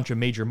bet a bunch of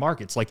major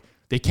markets. Like,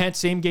 they can't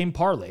same game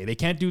parlay. They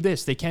can't do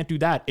this. They can't do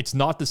that. It's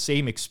not the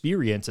same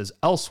experience as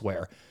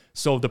elsewhere.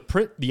 So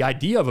the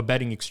idea of a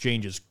betting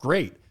exchange is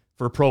great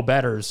for pro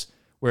bettors,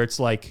 where it's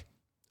like,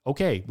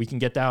 okay, we can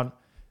get down.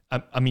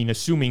 I mean,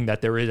 assuming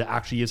that there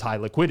actually is high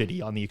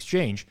liquidity on the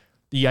exchange,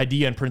 the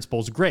idea and principle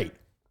is great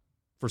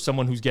for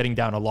someone who's getting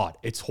down a lot.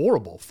 It's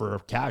horrible for a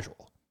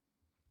casual.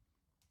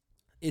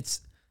 It's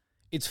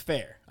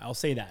fair. I'll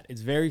say that. It's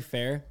very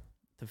fair.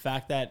 The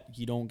fact that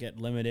you don't get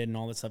limited and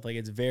all this stuff, like,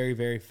 it's very,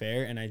 very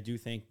fair. And I do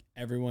think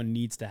everyone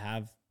needs to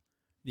have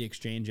the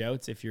exchange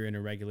outs if you're in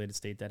a regulated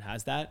state that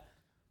has that.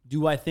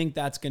 Do I think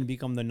that's going to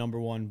become the number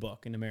one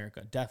book in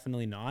America?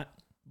 Definitely not.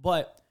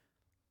 But,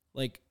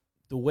 like,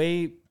 the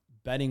way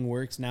betting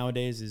works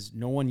nowadays is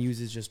no one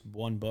uses just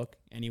one book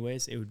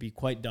anyways. It would be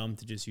quite dumb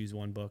to just use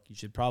one book. You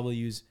should probably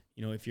use,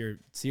 if you're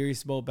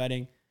serious about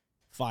betting,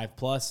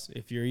 5+.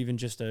 If you're even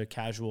just a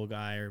casual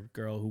guy or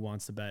girl who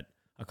wants to bet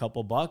a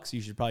couple bucks,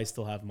 you should probably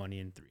still have money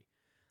in 3.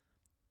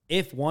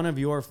 If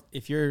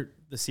you're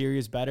the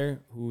serious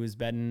bettor who is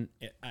betting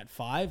at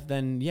 5,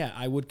 then yeah,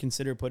 I would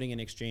consider putting an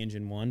exchange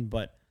in 1.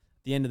 But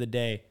at the end of the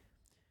day,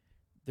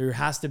 there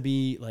has to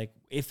be, like,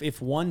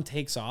 if one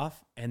takes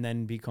off and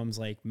then becomes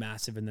like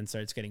massive and then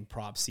starts getting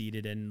prop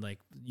seeded and like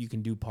you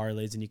can do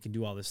parlays and you can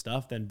do all this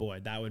stuff, then boy,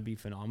 that would be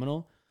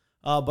phenomenal.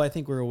 But I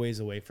think we're a ways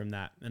away from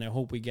that, and I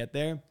hope we get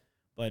there.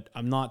 But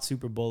I'm not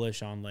super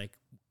bullish on like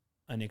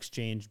an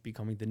exchange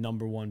becoming the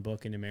number one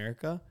book in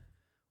America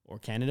or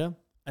Canada.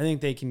 I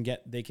think they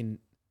can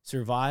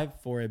survive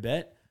for a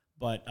bit,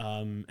 but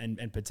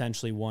and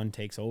potentially one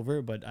takes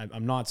over. But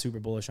I'm not super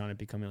bullish on it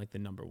becoming like the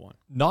number one.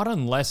 Not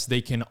unless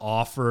they can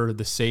offer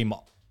the same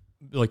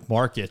like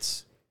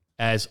markets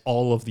as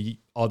all of the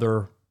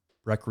other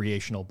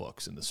recreational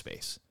books in the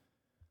space.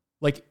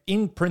 Like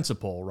in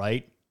principle,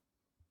 right?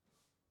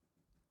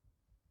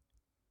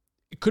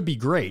 It could be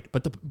great,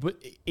 but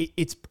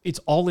it's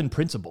all in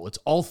principle. It's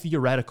all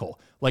theoretical.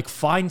 Like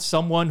find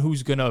someone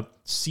who's going to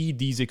seed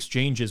these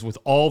exchanges with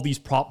all these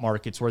prop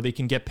markets where they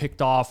can get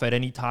picked off at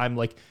any time.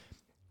 Like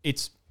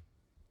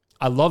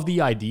I love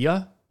the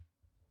idea.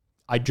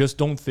 I just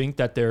don't think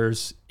that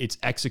it's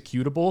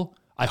executable.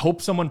 I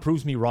hope someone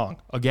proves me wrong.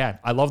 Again,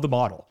 I love the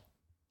model.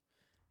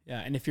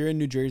 Yeah, and if you're in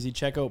New Jersey,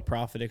 check out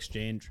Profit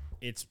Exchange.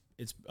 It's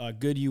a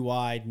good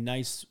UI,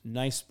 nice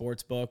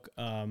sports book.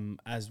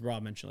 As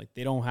Rob mentioned, like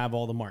they don't have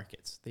all the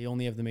markets; they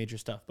only have the major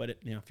stuff. But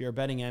if you're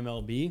betting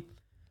MLB,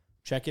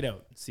 check it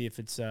out. See if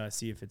it's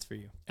for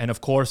you. And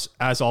of course,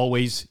 as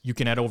always, you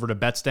can head over to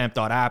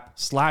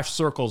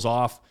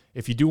betstamp.app/circlesoff.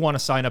 If you do want to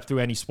sign up through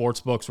any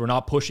sports books, we're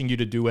not pushing you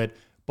to do it.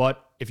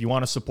 But if you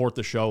want to support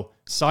the show,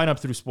 sign up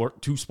through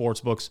two sports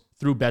books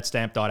through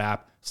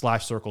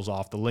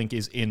betstamp.app/circlesoff. The link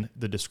is in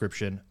the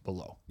description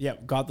below. Yeah,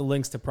 got the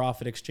links to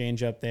Profit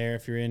Exchange up there.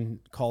 If you're in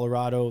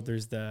Colorado,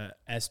 there's the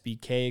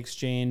SBK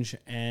Exchange,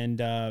 and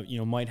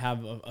might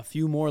have a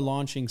few more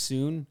launching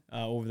soon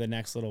over the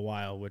next little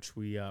while, which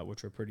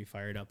we're pretty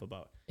fired up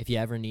about. If you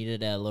ever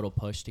needed a little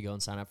push to go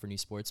and sign up for new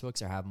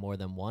sportsbooks or have more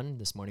than one,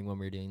 this morning when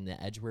we were doing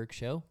the Edgework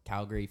show,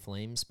 Calgary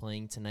Flames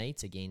playing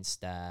tonight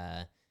against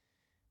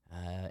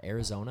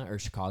Arizona or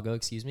Chicago,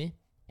 excuse me.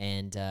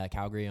 And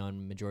Calgary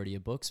on majority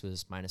of books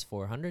was minus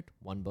 400.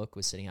 One book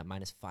was sitting at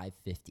minus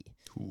 550.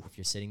 Ooh. If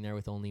you're sitting there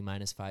with only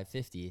minus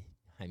 550,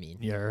 I mean,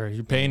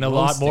 you're paying a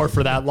lot more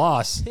for that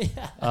loss,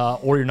 yeah.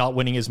 Or you're not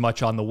winning as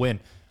much on the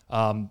win.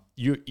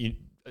 You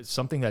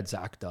something that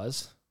Zach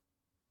does.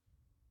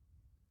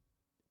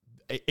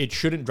 It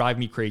shouldn't drive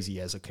me crazy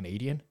as a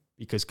Canadian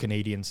because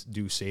Canadians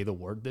do say the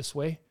word this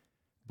way.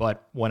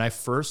 But when I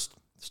first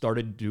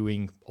started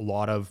doing a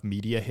lot of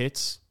media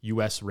hits,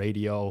 U.S.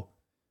 radio,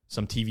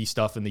 some TV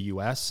stuff in the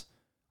US,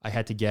 I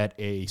had to get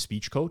a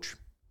speech coach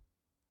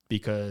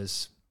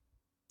because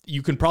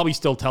you can probably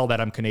still tell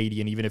that I'm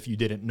Canadian even if you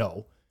didn't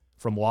know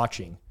from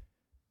watching.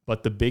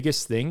 But the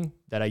biggest thing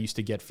that I used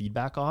to get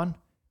feedback on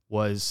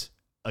was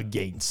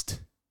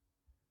against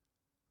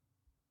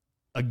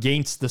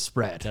the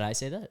spread. Did I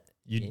say that?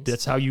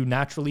 That's how you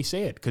naturally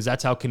say it because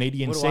that's how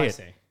Canadians say it.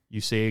 Say? You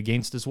say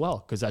against as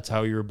well because that's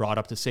how you're brought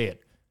up to say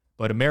it.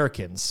 But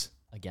Americans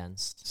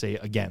say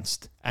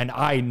against. And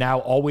I now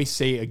always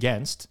say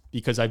against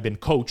because I've been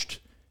coached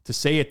to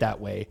say it that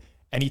way.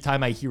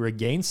 Anytime I hear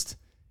against,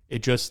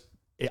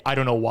 I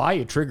don't know why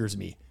it triggers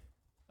me.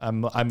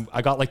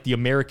 I got like the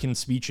American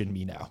speech in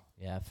me now.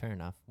 Yeah, fair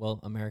enough. Well,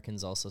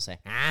 Americans also say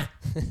ah.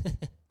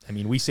 I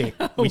mean, we say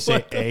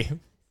a.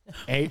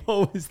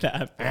 What was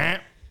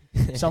that?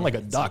 Sound like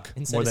a duck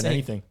more than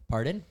anything.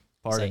 Pardon.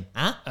 Say,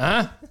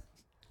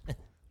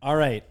 All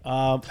right.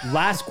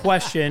 Last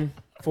question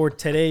for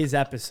today's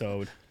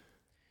episode.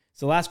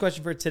 So last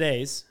question for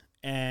today's,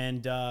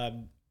 and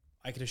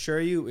I can assure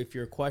you, if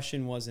your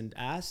question wasn't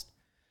asked,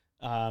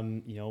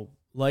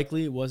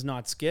 likely it was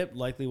not skipped.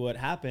 Likely what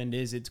happened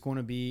is it's going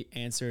to be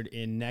answered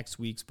in next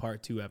week's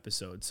part 2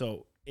 episode.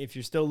 So if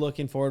you're still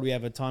looking forward, we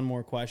have a ton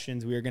more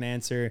questions. We are going to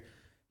answer,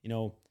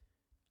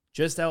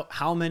 just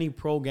how many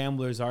pro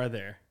gamblers are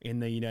there in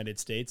the United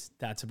States?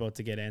 That's about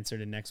to get answered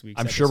in next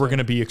week's episode. Sure we're going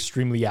to be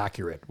extremely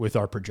accurate with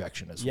our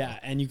projection as well. Yeah,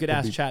 and you could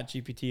ask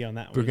ChatGPT on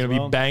that one. We're going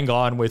to be bang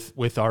on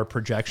with our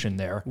projection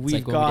there.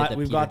 We've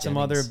got some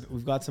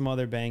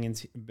other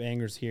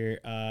bangers here.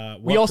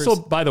 We also,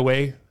 by the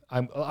way,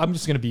 I'm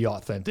just going to be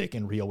authentic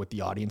and real with the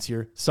audience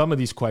here. Some of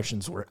these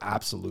questions were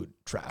absolute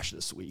trash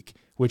this week,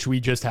 which we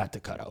just had to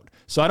cut out.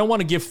 So I don't want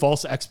to give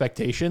false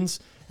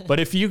expectations, but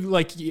if you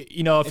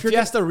if you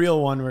ask a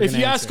real one, if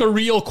you ask a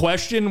real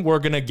question, we're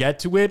going to get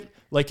to it.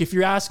 Like if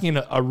you're asking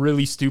a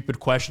really stupid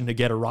question to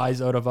get a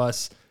rise out of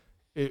us,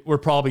 we're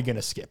probably going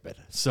to skip it.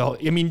 So,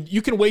 I mean,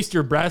 you can waste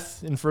your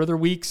breath in further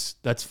weeks.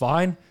 That's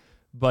fine.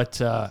 But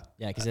yeah,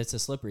 because it's a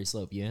slippery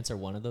slope. You answer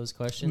one of those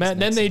questions,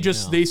 then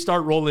they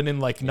start rolling in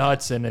like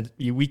nuts, and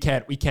we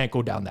can't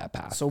go down that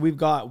path. So we've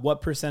got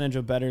what percentage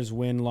of bettors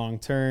win long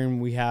term.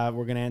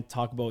 We're gonna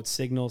talk about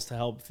signals to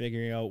help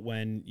figure out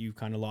when you've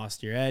kind of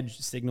lost your edge,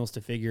 signals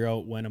to figure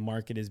out when a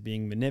market is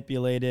being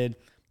manipulated.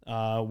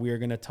 We are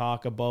gonna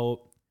talk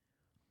about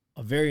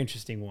a very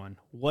interesting one.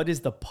 What is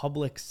the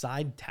public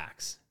side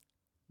tax?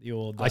 The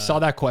old I saw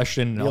that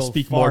question, and I'll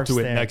speak more to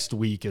it next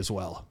week as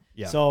well.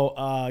 Yeah. So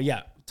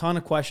ton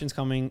of questions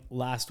coming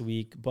last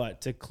week,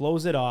 but to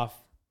close it off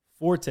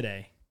for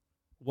today,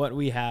 what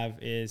we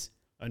have is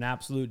an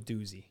absolute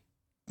doozy,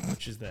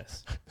 which is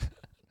this.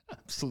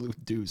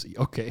 Absolute doozy.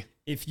 Okay.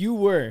 If you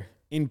were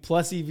in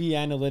Plus EV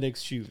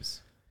Analytics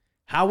shoes,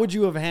 how would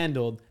you have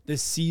handled the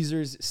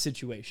Caesars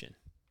situation?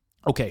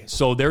 Okay,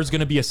 so there's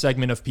going to be a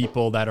segment of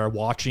people that are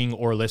watching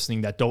or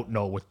listening that don't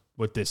know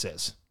what this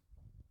is.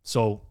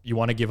 So you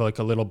want to give like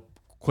a little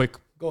quick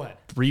Go ahead.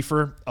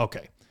 briefer?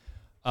 Okay.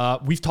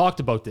 We've talked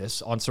about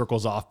this on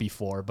Circles Off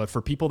before, but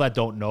for people that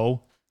don't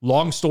know,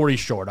 long story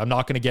short, I'm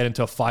not going to get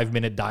into a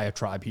 5-minute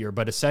diatribe here,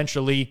 but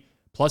essentially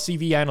Plus EV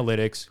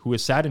Analytics, who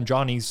has sat in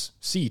Johnny's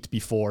seat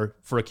before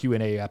for a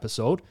Q&A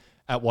episode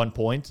at one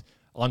point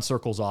on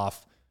Circles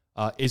Off,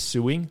 is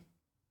suing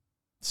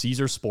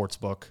Caesars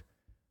Sportsbook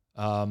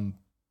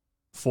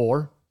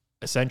for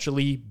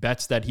essentially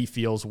bets that he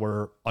feels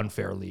were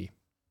unfairly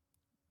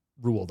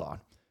ruled on.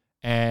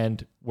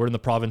 And we're in the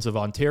province of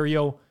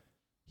Ontario.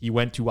 He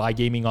went to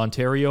iGaming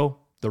Ontario,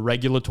 the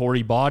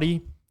regulatory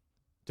body,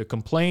 to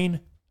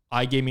complain.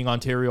 iGaming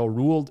Ontario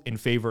ruled in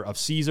favor of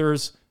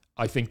Caesars.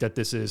 I think that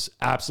this is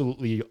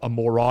absolutely a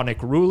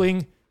moronic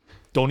ruling.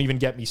 Don't even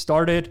get me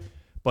started.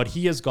 But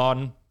he has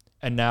gone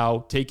and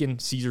now taken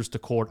Caesars to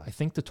court. I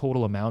think the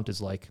total amount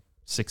is like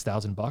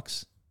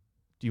 $6,000.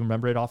 Do you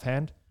remember it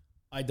offhand?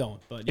 I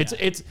don't, but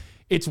yeah.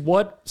 It's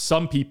what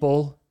some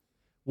people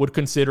would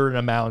consider an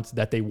amount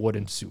that they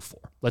wouldn't sue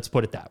for. Let's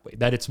put it that way,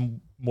 that it's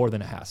more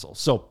than a hassle.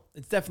 So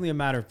it's definitely a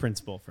matter of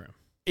principle for him.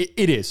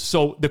 It is.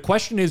 So the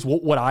question is,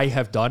 what would I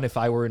have done if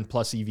I were in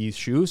Plus EV's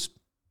shoes?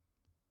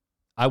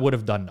 I would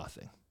have done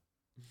nothing.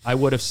 I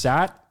would have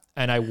sat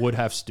and I would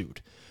have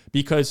stewed,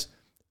 because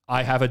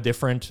I have a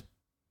different,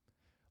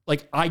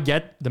 like, I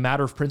get the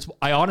matter of principle.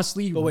 I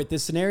honestly... But wait, the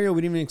scenario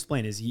we didn't even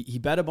explain is he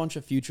bet a bunch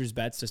of futures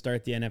bets to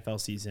start the NFL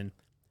season.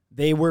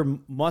 They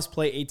must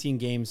play 18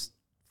 games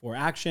for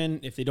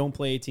action. If they don't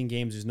play 18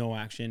 games, there's no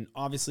action.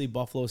 Obviously,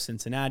 Buffalo,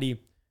 Cincinnati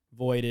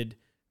voided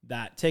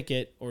that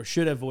ticket, or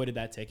should have voided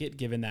that ticket,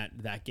 given that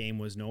that game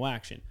was no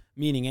action.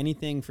 Meaning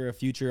anything for a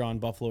future on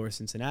Buffalo or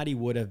Cincinnati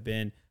would have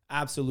been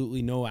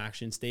absolutely no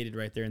action, stated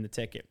right there in the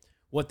ticket.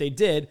 What they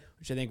did,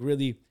 which I think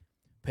really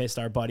pissed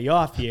our buddy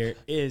off here,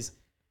 is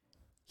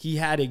he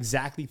had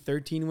exactly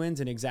 13 wins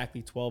and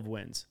exactly 12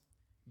 wins.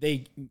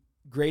 They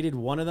graded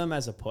one of them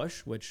as a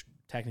push, which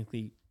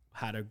technically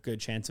had a good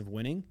chance of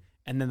winning.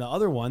 And then the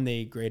other one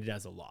they graded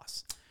as a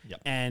loss.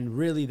 Yep. And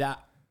really that,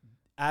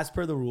 as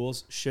per the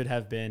rules, should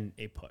have been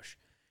a push.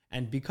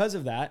 And because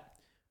of that,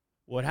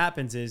 what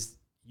happens is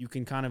you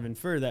can kind of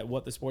infer that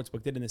what the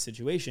sportsbook did in this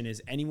situation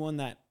is anyone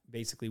that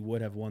basically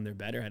would have won their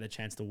bet or had a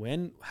chance to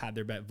win had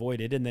their bet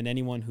voided. And then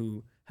anyone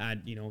who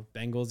had,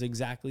 Bengals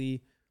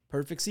exactly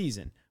perfect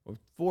season or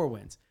 4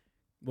 wins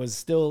was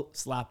still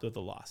slapped with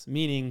a loss,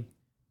 meaning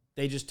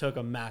they just took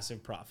a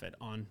massive profit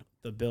on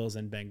the Bills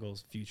and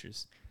Bengals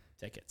futures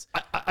tickets.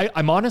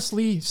 I'm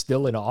honestly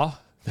still in awe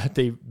that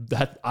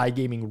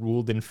iGaming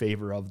ruled in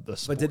favor of the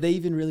sport. But did they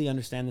even really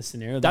understand the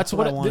scenario? That's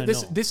what I want to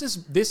know. This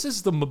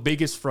is the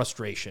biggest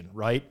frustration,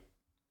 right?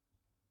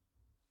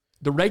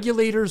 The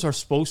regulators are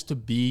supposed to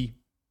be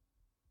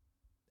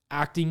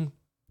acting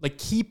like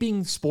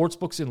keeping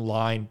sportsbooks in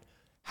line,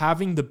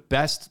 having the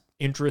best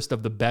interest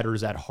of the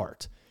bettors at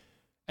heart.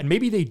 And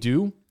maybe they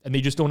do, and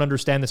they just don't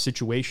understand the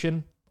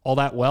situation all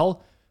that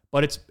well,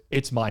 but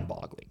it's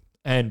mind-boggling.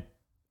 And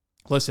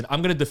listen,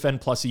 I'm going to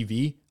defend Plus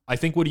EV. I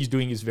think what he's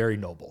doing is very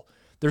noble.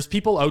 There's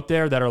people out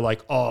there that are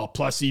like, oh,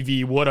 Plus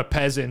EV, what a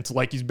peasant.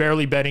 Like, he's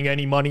barely betting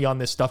any money on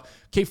this stuff.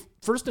 Okay,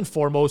 first and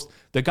foremost,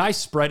 the guy's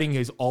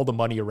spreading all the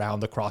money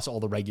around across all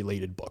the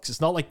regulated books.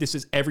 It's not like this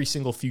is every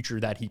single future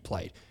that he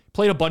played.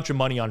 Played a bunch of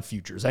money on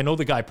futures. I know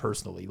the guy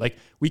personally. Like,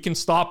 we can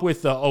stop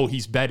with,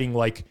 he's betting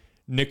like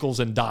nickels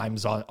and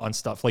dimes on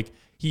stuff. Like,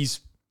 he's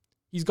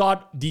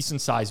got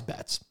decent-sized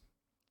bets.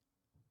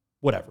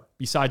 Whatever.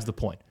 Besides the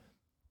point.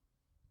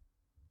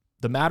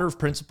 The matter of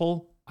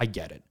principle, I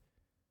get it.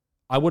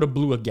 I would have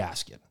blew a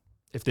gasket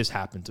if this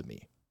happened to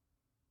me.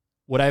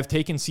 Would I have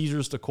taken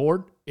Caesars to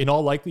court? In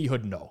all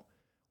likelihood, no.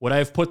 Would I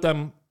have put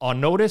them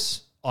on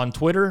notice on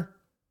Twitter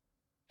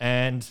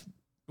and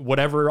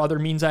whatever other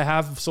means I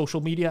have of social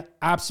media?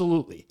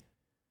 Absolutely.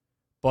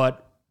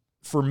 But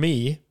for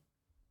me,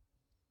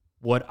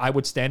 what I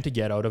would stand to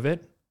get out of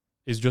it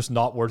is just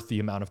not worth the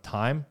amount of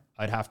time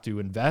I'd have to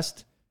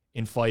invest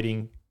in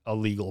fighting a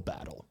legal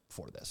battle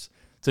for this.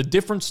 It's a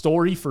different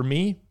story for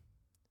me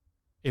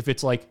if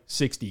it's like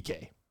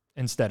 $60K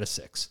instead of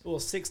 $6. Well,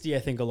 60, I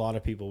think a lot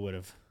of people would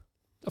have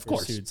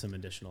pursued some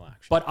additional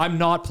action. But I'm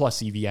not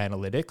Plus EV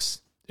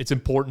Analytics. It's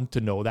important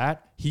to know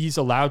that. He's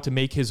allowed to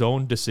make his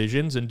own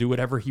decisions and do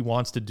whatever he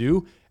wants to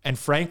do. And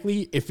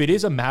frankly, if it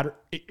is a matter,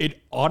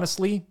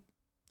 honestly,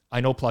 I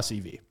know Plus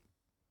EV.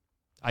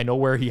 I know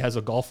where he has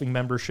a golfing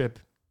membership.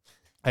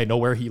 I know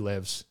where he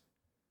lives.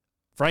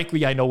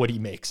 Frankly, I know what he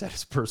makes at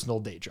his personal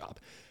day job.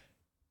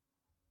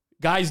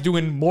 Guy's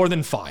doing more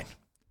than fine.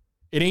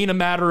 It ain't a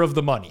matter of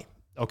the money,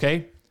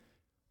 okay?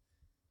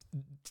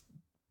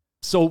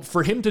 So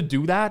for him to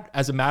do that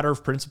as a matter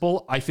of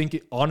principle, I think,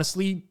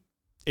 honestly,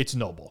 it's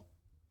noble.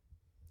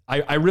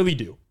 I really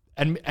do.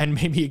 And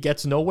maybe it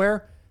gets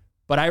nowhere,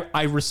 but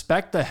I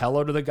respect the hell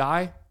out of the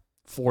guy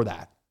for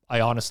that. I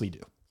honestly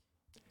do.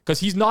 Because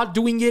he's not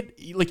doing it,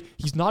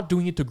 he's not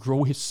doing it to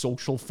grow his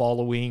social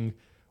following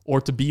or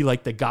to be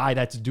like the guy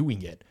that's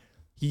doing it.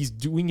 He's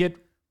doing it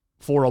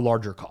for a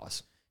larger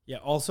cause. Yeah,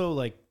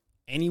 also,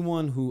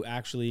 anyone who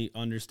actually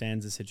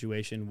understands the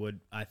situation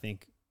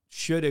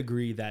should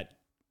agree that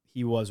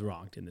he was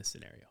wronged in this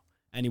scenario.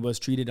 And he was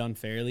treated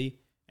unfairly.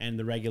 and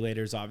the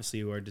regulators, obviously,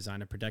 who are designed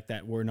to protect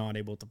that, were not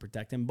able to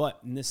protect him. But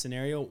in this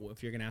scenario,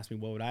 if you're going to ask me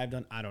what would I have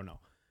done, I don't know.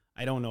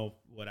 I don't know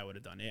what I would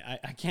have done.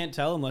 I can't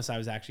tell unless I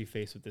was actually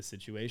faced with this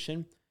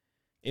situation.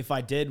 If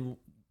I did,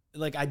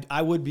 like,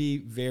 I would be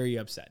very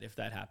upset if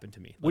that happened to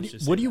me. What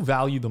do you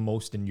value the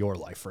most in your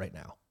life right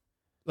now?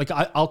 Like,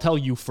 I'll tell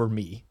you, for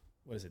me.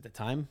 What is it, the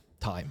time?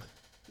 Time.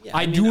 Yeah,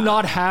 I do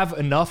not have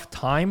enough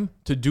time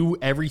to do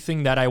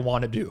everything that I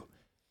want to do.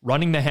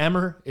 Running the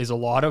Hammer is a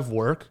lot of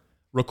work.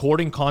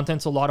 Recording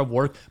content's a lot of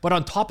work. But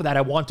on top of that,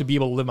 I want to be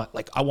able to live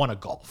I want to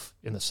golf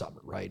in the summer,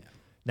 right?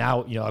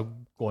 Now,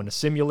 I'm going to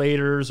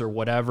simulators or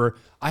whatever.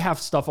 I have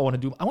stuff I want to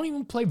do. I won't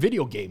even play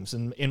video games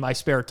in my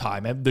spare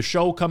time. And the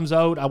show comes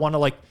out. I want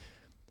to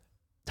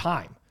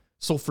time.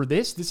 So for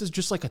this is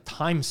just like a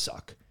time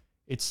suck.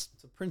 It's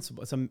a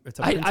principle. It's a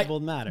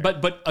principled matter.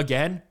 But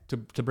again, to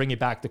bring it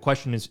back, the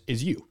question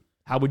is you.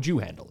 How would you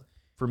handle it?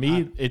 For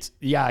me,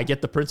 I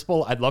get the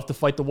principle. I'd love to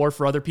fight the war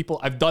for other people.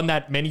 I've done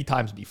that many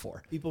times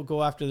before. People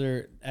go after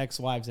their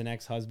ex-wives and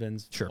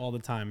ex-husbands all the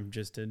time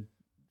just to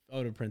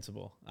out of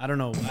principle. I don't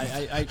know.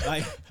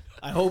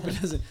 I hope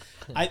it doesn't.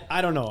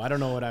 I don't know. I don't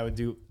know what I would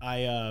do.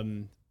 I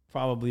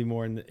probably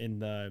more in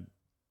the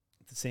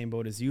same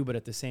boat as you, but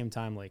at the same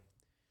time,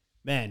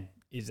 man,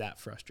 is that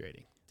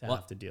frustrating to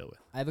have to deal with.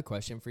 I have a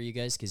question for you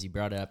guys because you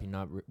brought it up.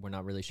 We're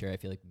not really sure. I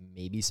feel like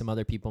maybe some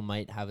other people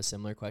might have a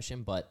similar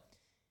question, but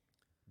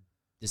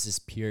this is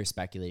pure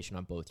speculation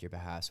on both your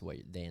behalves, what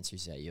the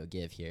answers that you'll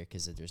give here,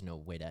 because there's no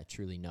way to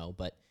truly know.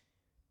 But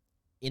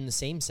in the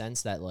same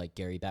sense that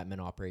Gary Bettman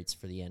operates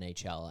for the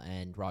NHL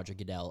and Roger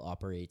Goodell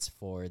operates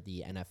for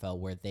the NFL,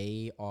 where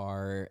they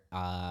are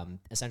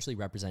essentially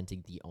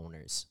representing the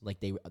owners,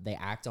 they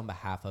act on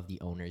behalf of the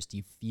owners. Do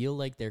you feel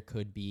like there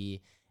could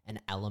be an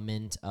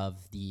element of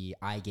the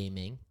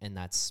iGaming, and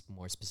that's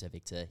more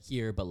specific to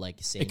here, but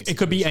it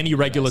could be any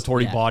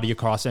regulatory body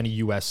across any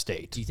U.S.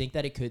 state. Do you think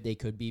that they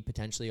could be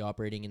potentially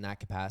operating in that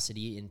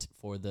capacity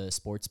for the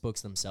sports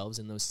books themselves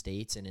in those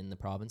states and in the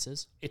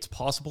provinces? It's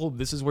possible.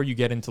 This is where you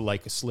get into a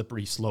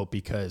slippery slope,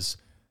 because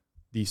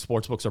the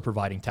sports books are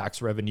providing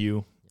tax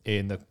revenue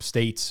in the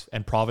states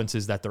and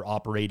provinces that they're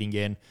operating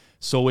in.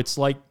 So it's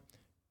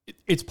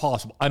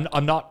possible.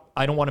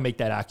 I don't want to make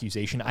that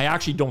accusation. I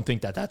actually don't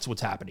think that that's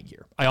what's happening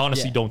here. I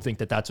honestly don't think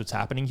that that's what's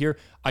happening here.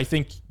 I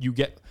think you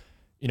get,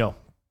 Do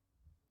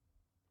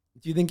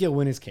you think he'll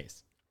win his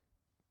case?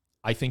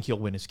 I think he'll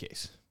win his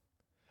case.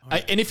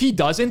 Right. And if he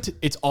doesn't,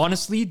 it's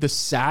honestly the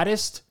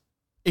saddest.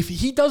 If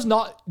he does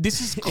not,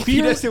 this is clear. If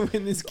he doesn't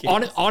win this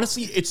case.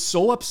 Honestly, it's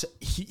so upset.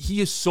 He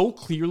is so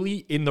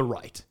clearly in the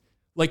right.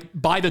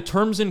 By the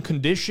terms and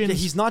conditions. Yeah,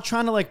 he's not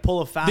trying to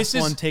pull a fast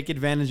one, take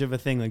advantage of a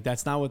thing.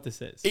 That's not what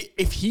this is.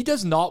 If he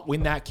does not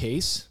win that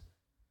case,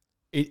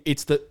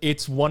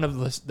 it's one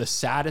of the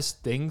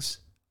saddest things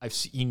I've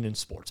seen in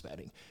sports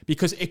betting,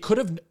 because it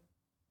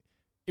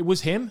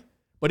was him,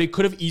 but it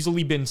could have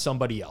easily been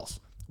somebody else,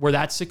 where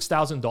that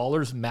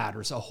 $6,000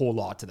 matters a whole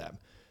lot to them,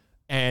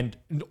 and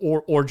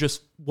or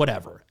just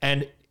whatever.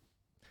 And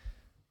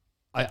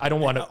I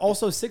don't want to.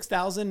 Also,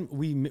 6,000.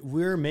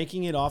 We're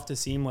making it off to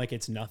seem like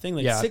it's nothing.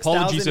 6,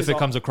 apologies if it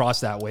comes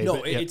across that way.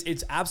 No,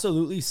 it's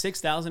absolutely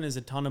 6,000 is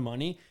a ton of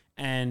money.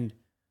 And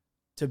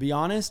to be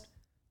honest,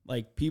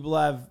 people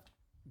have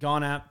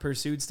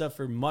pursued stuff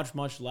for much,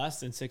 much less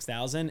than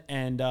 6,000.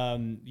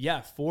 And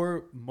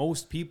for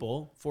most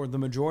people, for the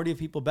majority of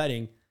people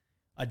betting,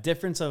 a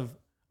difference of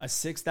a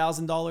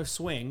 $6,000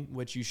 swing,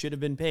 which you should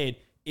have been paid,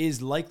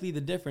 is likely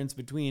the difference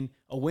between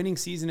a winning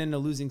season and a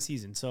losing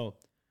season. So,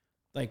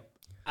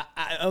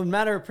 a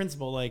matter of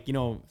principle,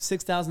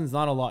 6,000 is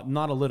not a lot,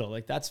 not a little.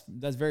 That's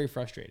very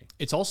frustrating.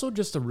 It's also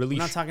just We're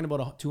not talking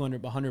about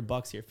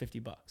 $100 here,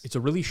 $50. It's a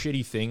really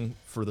shitty thing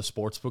for the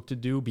sportsbook to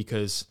do,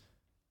 because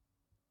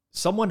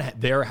someone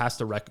there has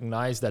to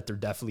recognize that they're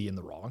definitely in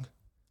the wrong.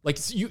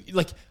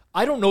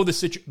 I don't know the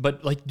situation,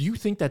 but do you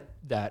think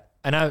that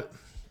and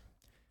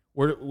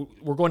we're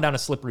going down a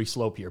slippery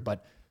slope here,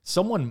 but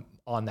someone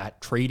on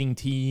that trading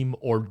team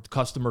or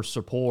customer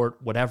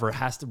support, whatever,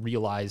 has to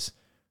realize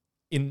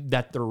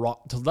that they're wrong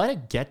to let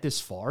it get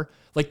this far.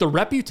 The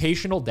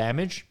reputational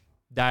damage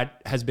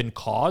that has been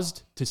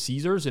caused to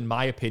Caesars, in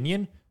my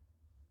opinion,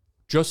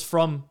 just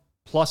from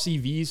Plus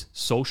EV's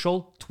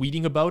social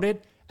tweeting about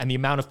it and the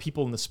amount of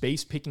people in the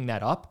space picking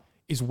that up,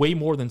 is way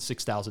more than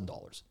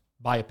 $6,000.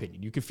 My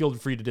opinion. You can feel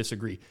free to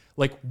disagree.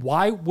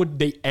 Why would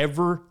they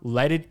ever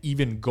let it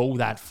even go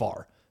that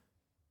far?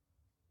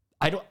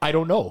 I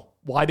don't know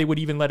why they would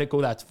even let it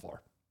go that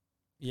far.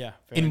 Yeah.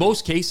 In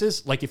most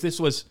cases, if this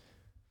was,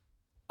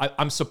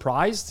 I'm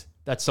surprised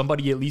that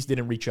somebody at least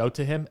didn't reach out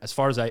to him. As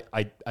far as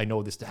I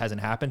know, this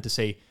hasn't happened, to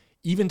say,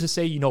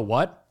 you know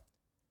what?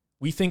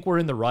 We think we're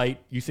in the right.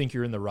 You think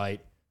you're in the right.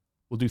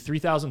 We'll do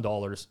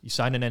 $3,000. You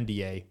sign an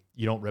NDA.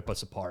 You don't rip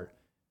us apart.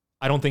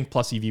 I don't think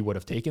Plus EV would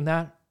have taken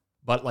that.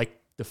 But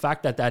the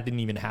fact that didn't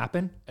even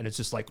happen, and it's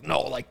just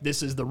no,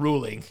 this is the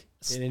ruling.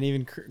 They didn't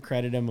even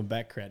credit him a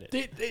bet credit.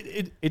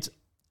 It's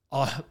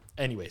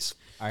anyways.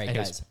 All right,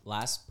 guys.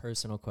 Last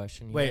personal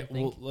question. Wait,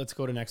 let's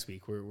go to next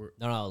week.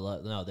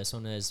 No. This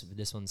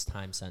one's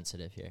time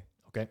sensitive here.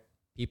 Okay.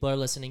 People are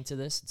listening to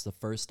this. It's the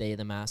first day of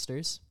the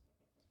Masters.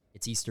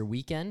 It's Easter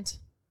weekend.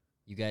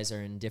 You guys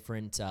are in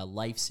different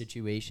life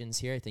situations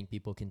here. I think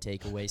people can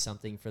take away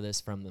something for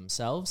this from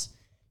themselves.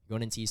 You're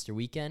going into Easter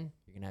weekend.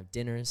 You're going to have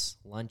dinners,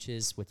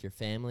 lunches with your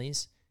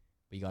families,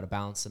 but you got to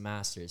balance the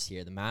Masters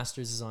here. The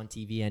Masters is on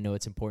TV. I know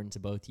it's important to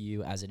both of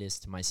you as it is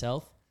to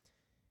myself.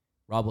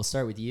 Rob, we'll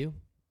start with you.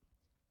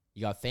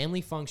 You got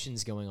family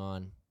functions going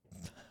on,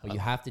 but you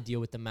have to deal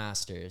with the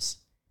Masters.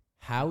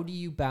 How do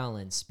you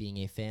balance being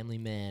a family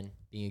man,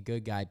 being a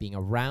good guy, being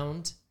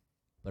around,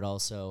 but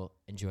also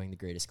enjoying the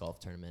greatest golf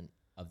tournament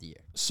of the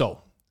year?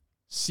 So,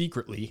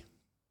 secretly,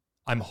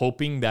 I'm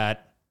hoping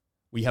that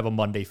we have a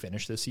Monday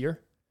finish this year.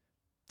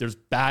 There's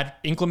bad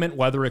inclement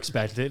weather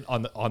expected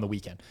on the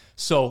weekend.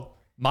 So,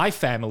 my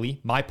family,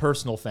 my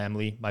personal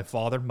family, my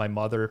father, my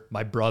mother,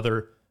 my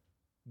brother,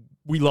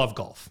 we love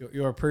golf.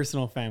 Your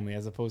personal family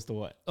as opposed to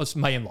what? It's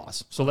my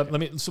in-laws. So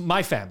so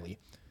my family,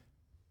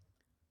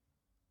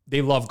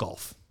 they love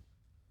golf.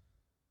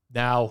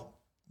 Now,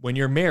 when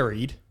you're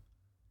married,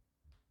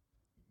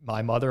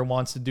 my mother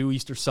wants to do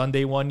Easter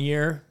Sunday one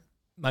year.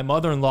 My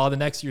mother-in-law the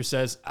next year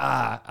says,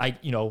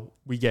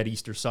 we get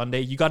Easter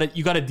Sunday. You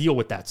gotta deal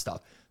with that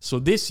stuff. So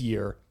this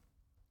year,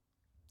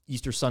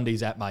 Easter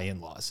Sunday's at my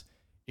in-laws.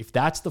 If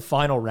that's the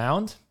final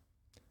round,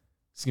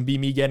 it's gonna be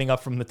me getting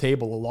up from the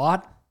table a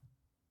lot.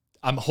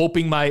 I'm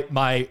hoping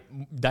my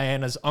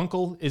Diana's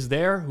uncle is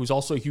there, who's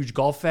also a huge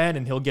golf fan,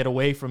 and he'll get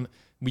away from,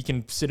 we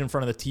can sit in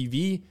front of the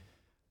TV,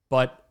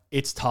 but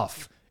it's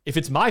tough. If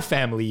it's my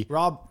family,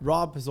 Rob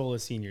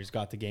Pizzola Sr.'s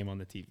got the game on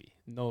the TV.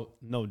 No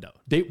doubt.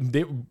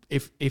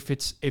 If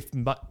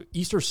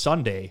Easter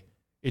Sunday,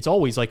 it's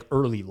always like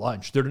early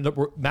lunch.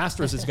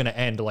 Masters is going to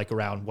end like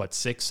around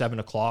 6, 7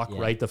 o'clock, Yeah.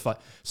 right?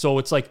 So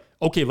it's like,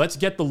 okay, let's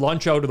get the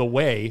lunch out of the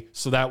way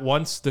so that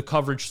once the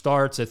coverage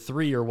starts at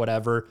 3 or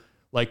whatever,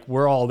 like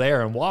we're all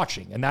there and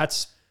watching. And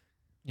that's,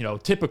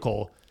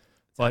 typical.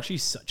 But actually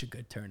such a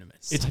good tournament.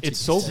 It's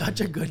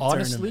such a good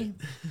honestly,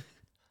 tournament.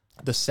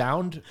 The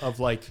sound of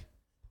like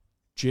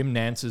Jim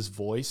Nance's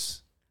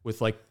voice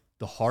with like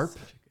the harp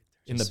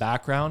in the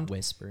background,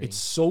 whispering. It's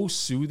so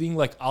soothing.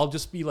 Like I'll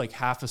just be like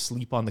half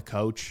asleep on the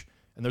couch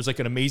and there's like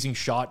an amazing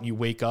shot and you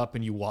wake up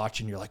and you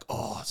watch and you're like,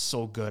 oh, it's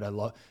so good.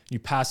 You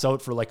pass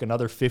out for like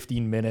another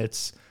 15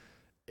 minutes.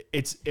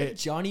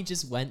 Johnny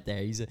just went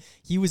there.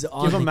 He was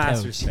on Give the a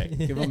Masters couch.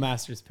 pick. Give a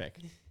Masters pick.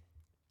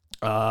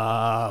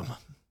 I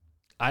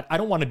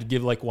don't want to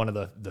give like one of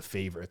the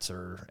favorites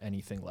or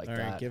anything like All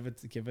that.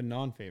 right, give a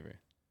non-favorite.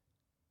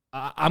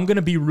 I'm going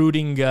to be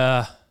rooting.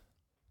 I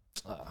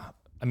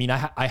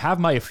have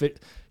my,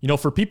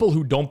 for people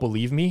who don't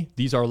believe me,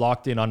 these are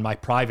locked in on my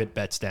private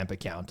BetStamp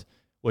account,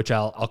 which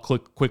I'll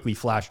quickly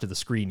flash to the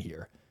screen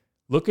here.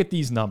 Look at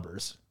these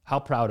numbers. How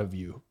proud of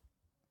you?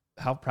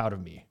 How proud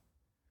of me?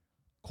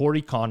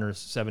 Corey Connors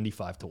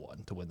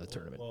 75-1 to win the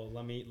tournament. Well,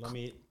 let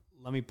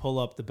me pull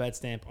up the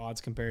BetStamp odds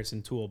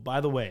comparison tool.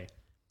 By the way,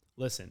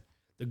 listen,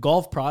 the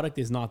golf product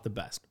is not the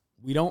best.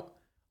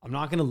 I'm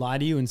not going to lie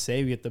to you and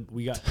say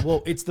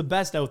it's the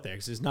best out there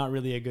because it's not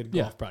really a good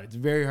golf product. It's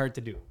very hard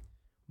to do.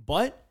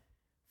 But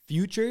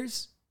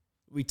futures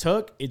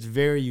it's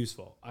very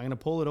useful. I'm going to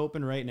pull it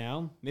open right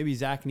now. Maybe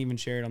Zach can even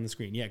share it on the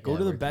screen. Yeah, go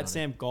to the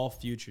BetStamp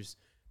Golf Futures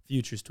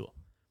tool.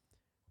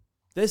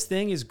 This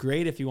thing is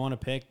great if you want to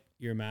pick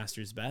your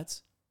Masters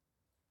bets.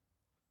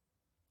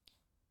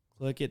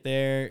 Click it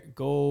there.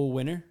 Go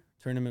winner,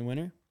 tournament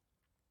winner.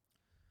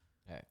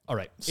 All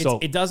right. So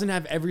it doesn't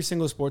have every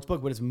single sports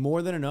book, but it's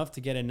more than enough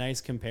to get a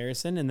nice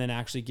comparison and then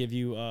actually give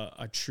you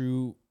a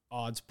true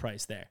odds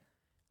price there.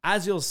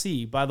 As you'll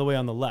see, by the way,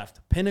 on the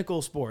left,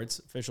 Pinnacle Sports,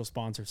 official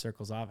sponsor of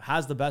Circles Off,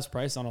 has the best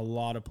price on a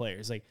lot of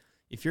players. Like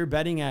if you're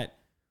betting at,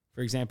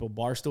 for example,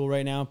 Barstool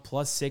right now,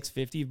 plus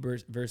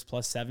 650 versus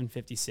plus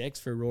 756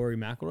 for Rory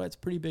McIlroy, it's a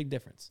pretty big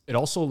difference. it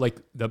also like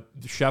the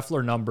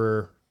Scheffler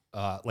number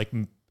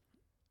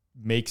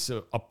makes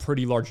a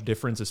pretty large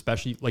difference,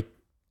 especially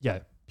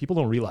people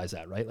don't realize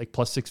that, right? Like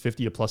plus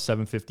 650 to plus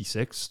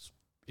 756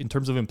 in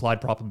terms of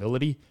implied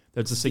probability,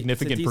 that's a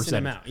significant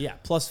percentage. Amount. Yeah,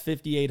 plus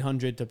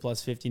 5,800 to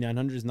plus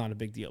 5,900 is not a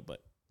big deal,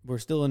 but we're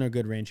still in a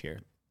good range here.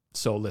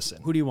 So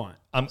listen, who do you want?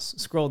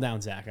 Scroll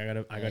down, Zach. I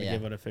gotta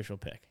give an official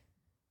pick.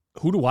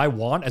 Who do I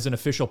want as an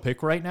official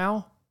pick right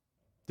now?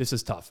 This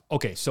is tough.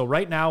 Okay, so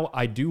right now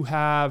I do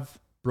have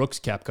Brooks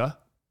Koepka.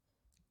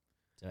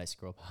 Did I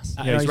scroll past?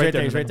 No, he's right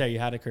there. He's right there. You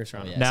had a cursor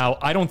on. Oh, yeah. Now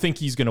I don't think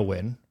he's gonna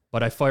win,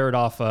 but I fired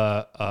off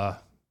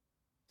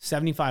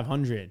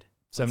 7,500,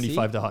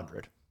 75 to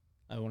 100.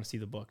 I want to see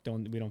the book. We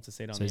don't have to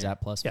say it on. So is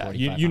that plus? Yeah,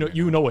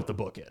 you know what the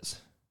book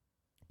is.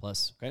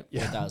 Plus okay.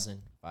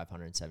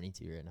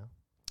 4,572 right now.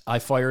 I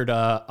fired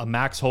a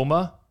Max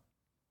Homa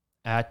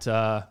at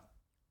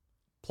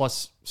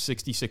plus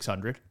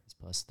 6,600. It's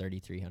plus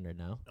 3,300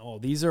 now. Oh,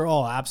 these are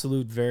all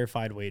absolute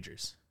verified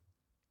wagers.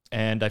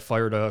 And I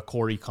fired a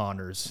Corey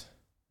Connors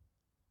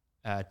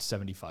at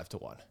 75 to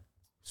 1.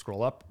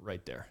 Scroll up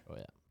right there. Oh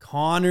yeah.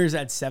 Connors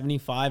at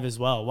 75 as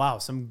well. Wow,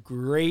 some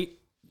great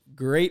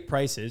great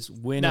prices,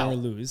 win Now, or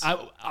lose.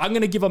 I'm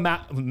going to give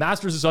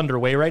Masters is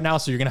underway right now,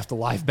 so you're going to have to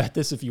live bet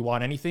this if you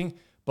want anything.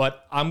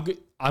 But I'm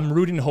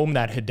rooting home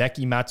that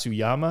Hideki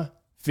Matsuyama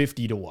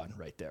 50-1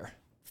 right there.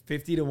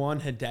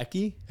 50-1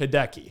 Hideki.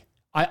 Hideki.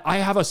 I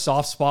have a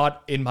soft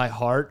spot in my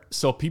heart.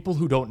 So people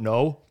who don't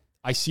know,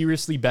 I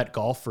seriously bet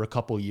golf for a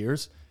couple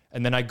years.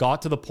 And then I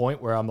got to the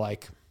point where I'm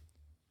like,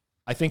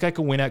 I think I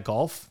can win at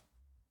golf,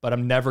 but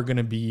I'm never going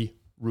to be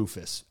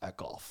Rufus at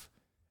golf.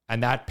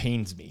 And that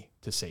pains me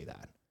to say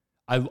that.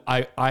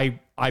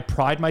 I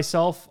pride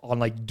myself on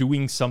like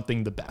doing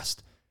something the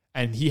best.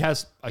 And he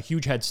has a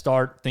huge head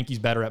start. Think he's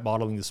better at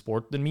modeling the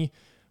sport than me.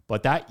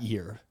 But that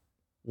year,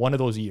 one of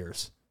those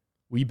years,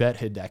 we bet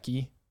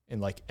Hideki in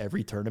like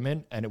every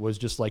tournament. And it was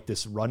just like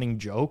this running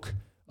joke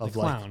of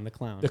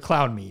the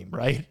clown meme,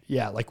 right?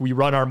 Yeah. Like we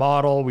run our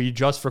model, we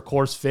adjust for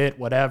course fit,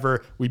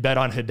 whatever. We bet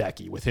on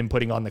Hideki with him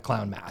putting on the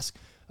clown mask,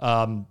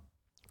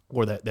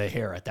 or the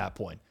hair at that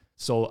point.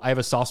 So I have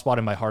a soft spot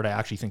in my heart. I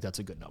actually think that's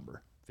a good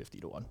number,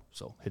 50-1.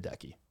 So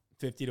Hideki.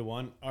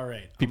 50-1. All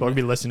right. People are going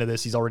to be listening to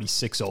this. He's already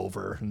 6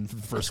 over in the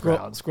first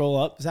round.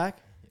 Scroll up, Zach.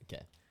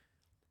 Okay.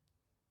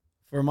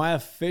 For my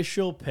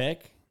official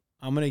pick,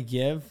 I'm going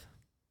to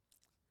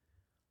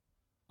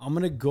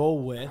go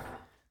with...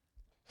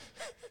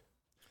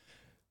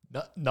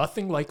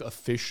 Nothing like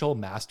official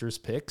Masters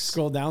picks.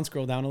 Scroll down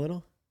a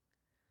little.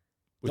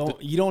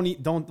 You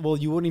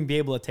wouldn't even be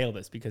able to tail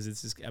this because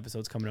this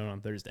episode's coming out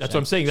on Thursday. That's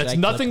what I'm saying. That's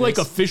nothing like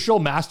official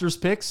Masters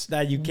picks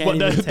that you can't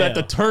even tail. That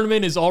the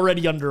tournament is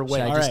already underway.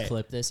 Should I just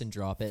clip this and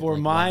drop it for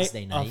like my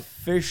Wednesday night?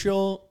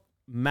 Official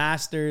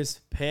Masters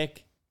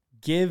pick?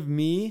 Give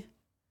me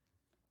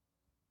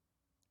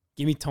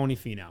Tony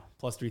Finau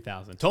plus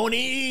 3,000.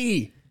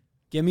 Tony,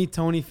 give me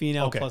Tony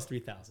Finau plus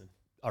 3,000.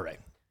 All right.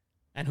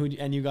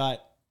 And you got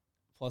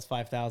plus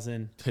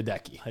 5,000.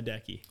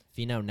 Hideki.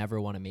 Finau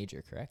never won a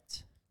major,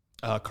 correct?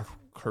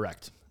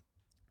 Correct.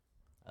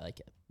 I like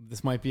it.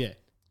 This might be it.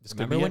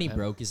 Remember when he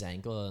broke his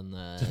ankle and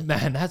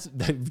man, that's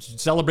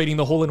celebrating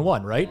the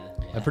hole-in-one, right?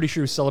 Yeah. I'm pretty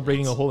sure he was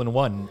celebrating a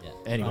hole-in-one. Yeah.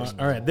 Anyways.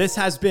 All right. This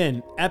has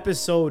been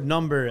episode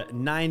number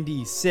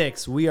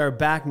 96. We are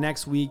back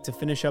next week to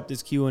finish up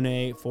this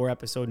Q&A for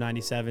episode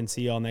 97.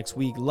 See y'all next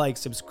week. Like,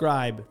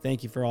 subscribe.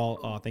 Thank you all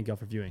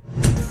for viewing.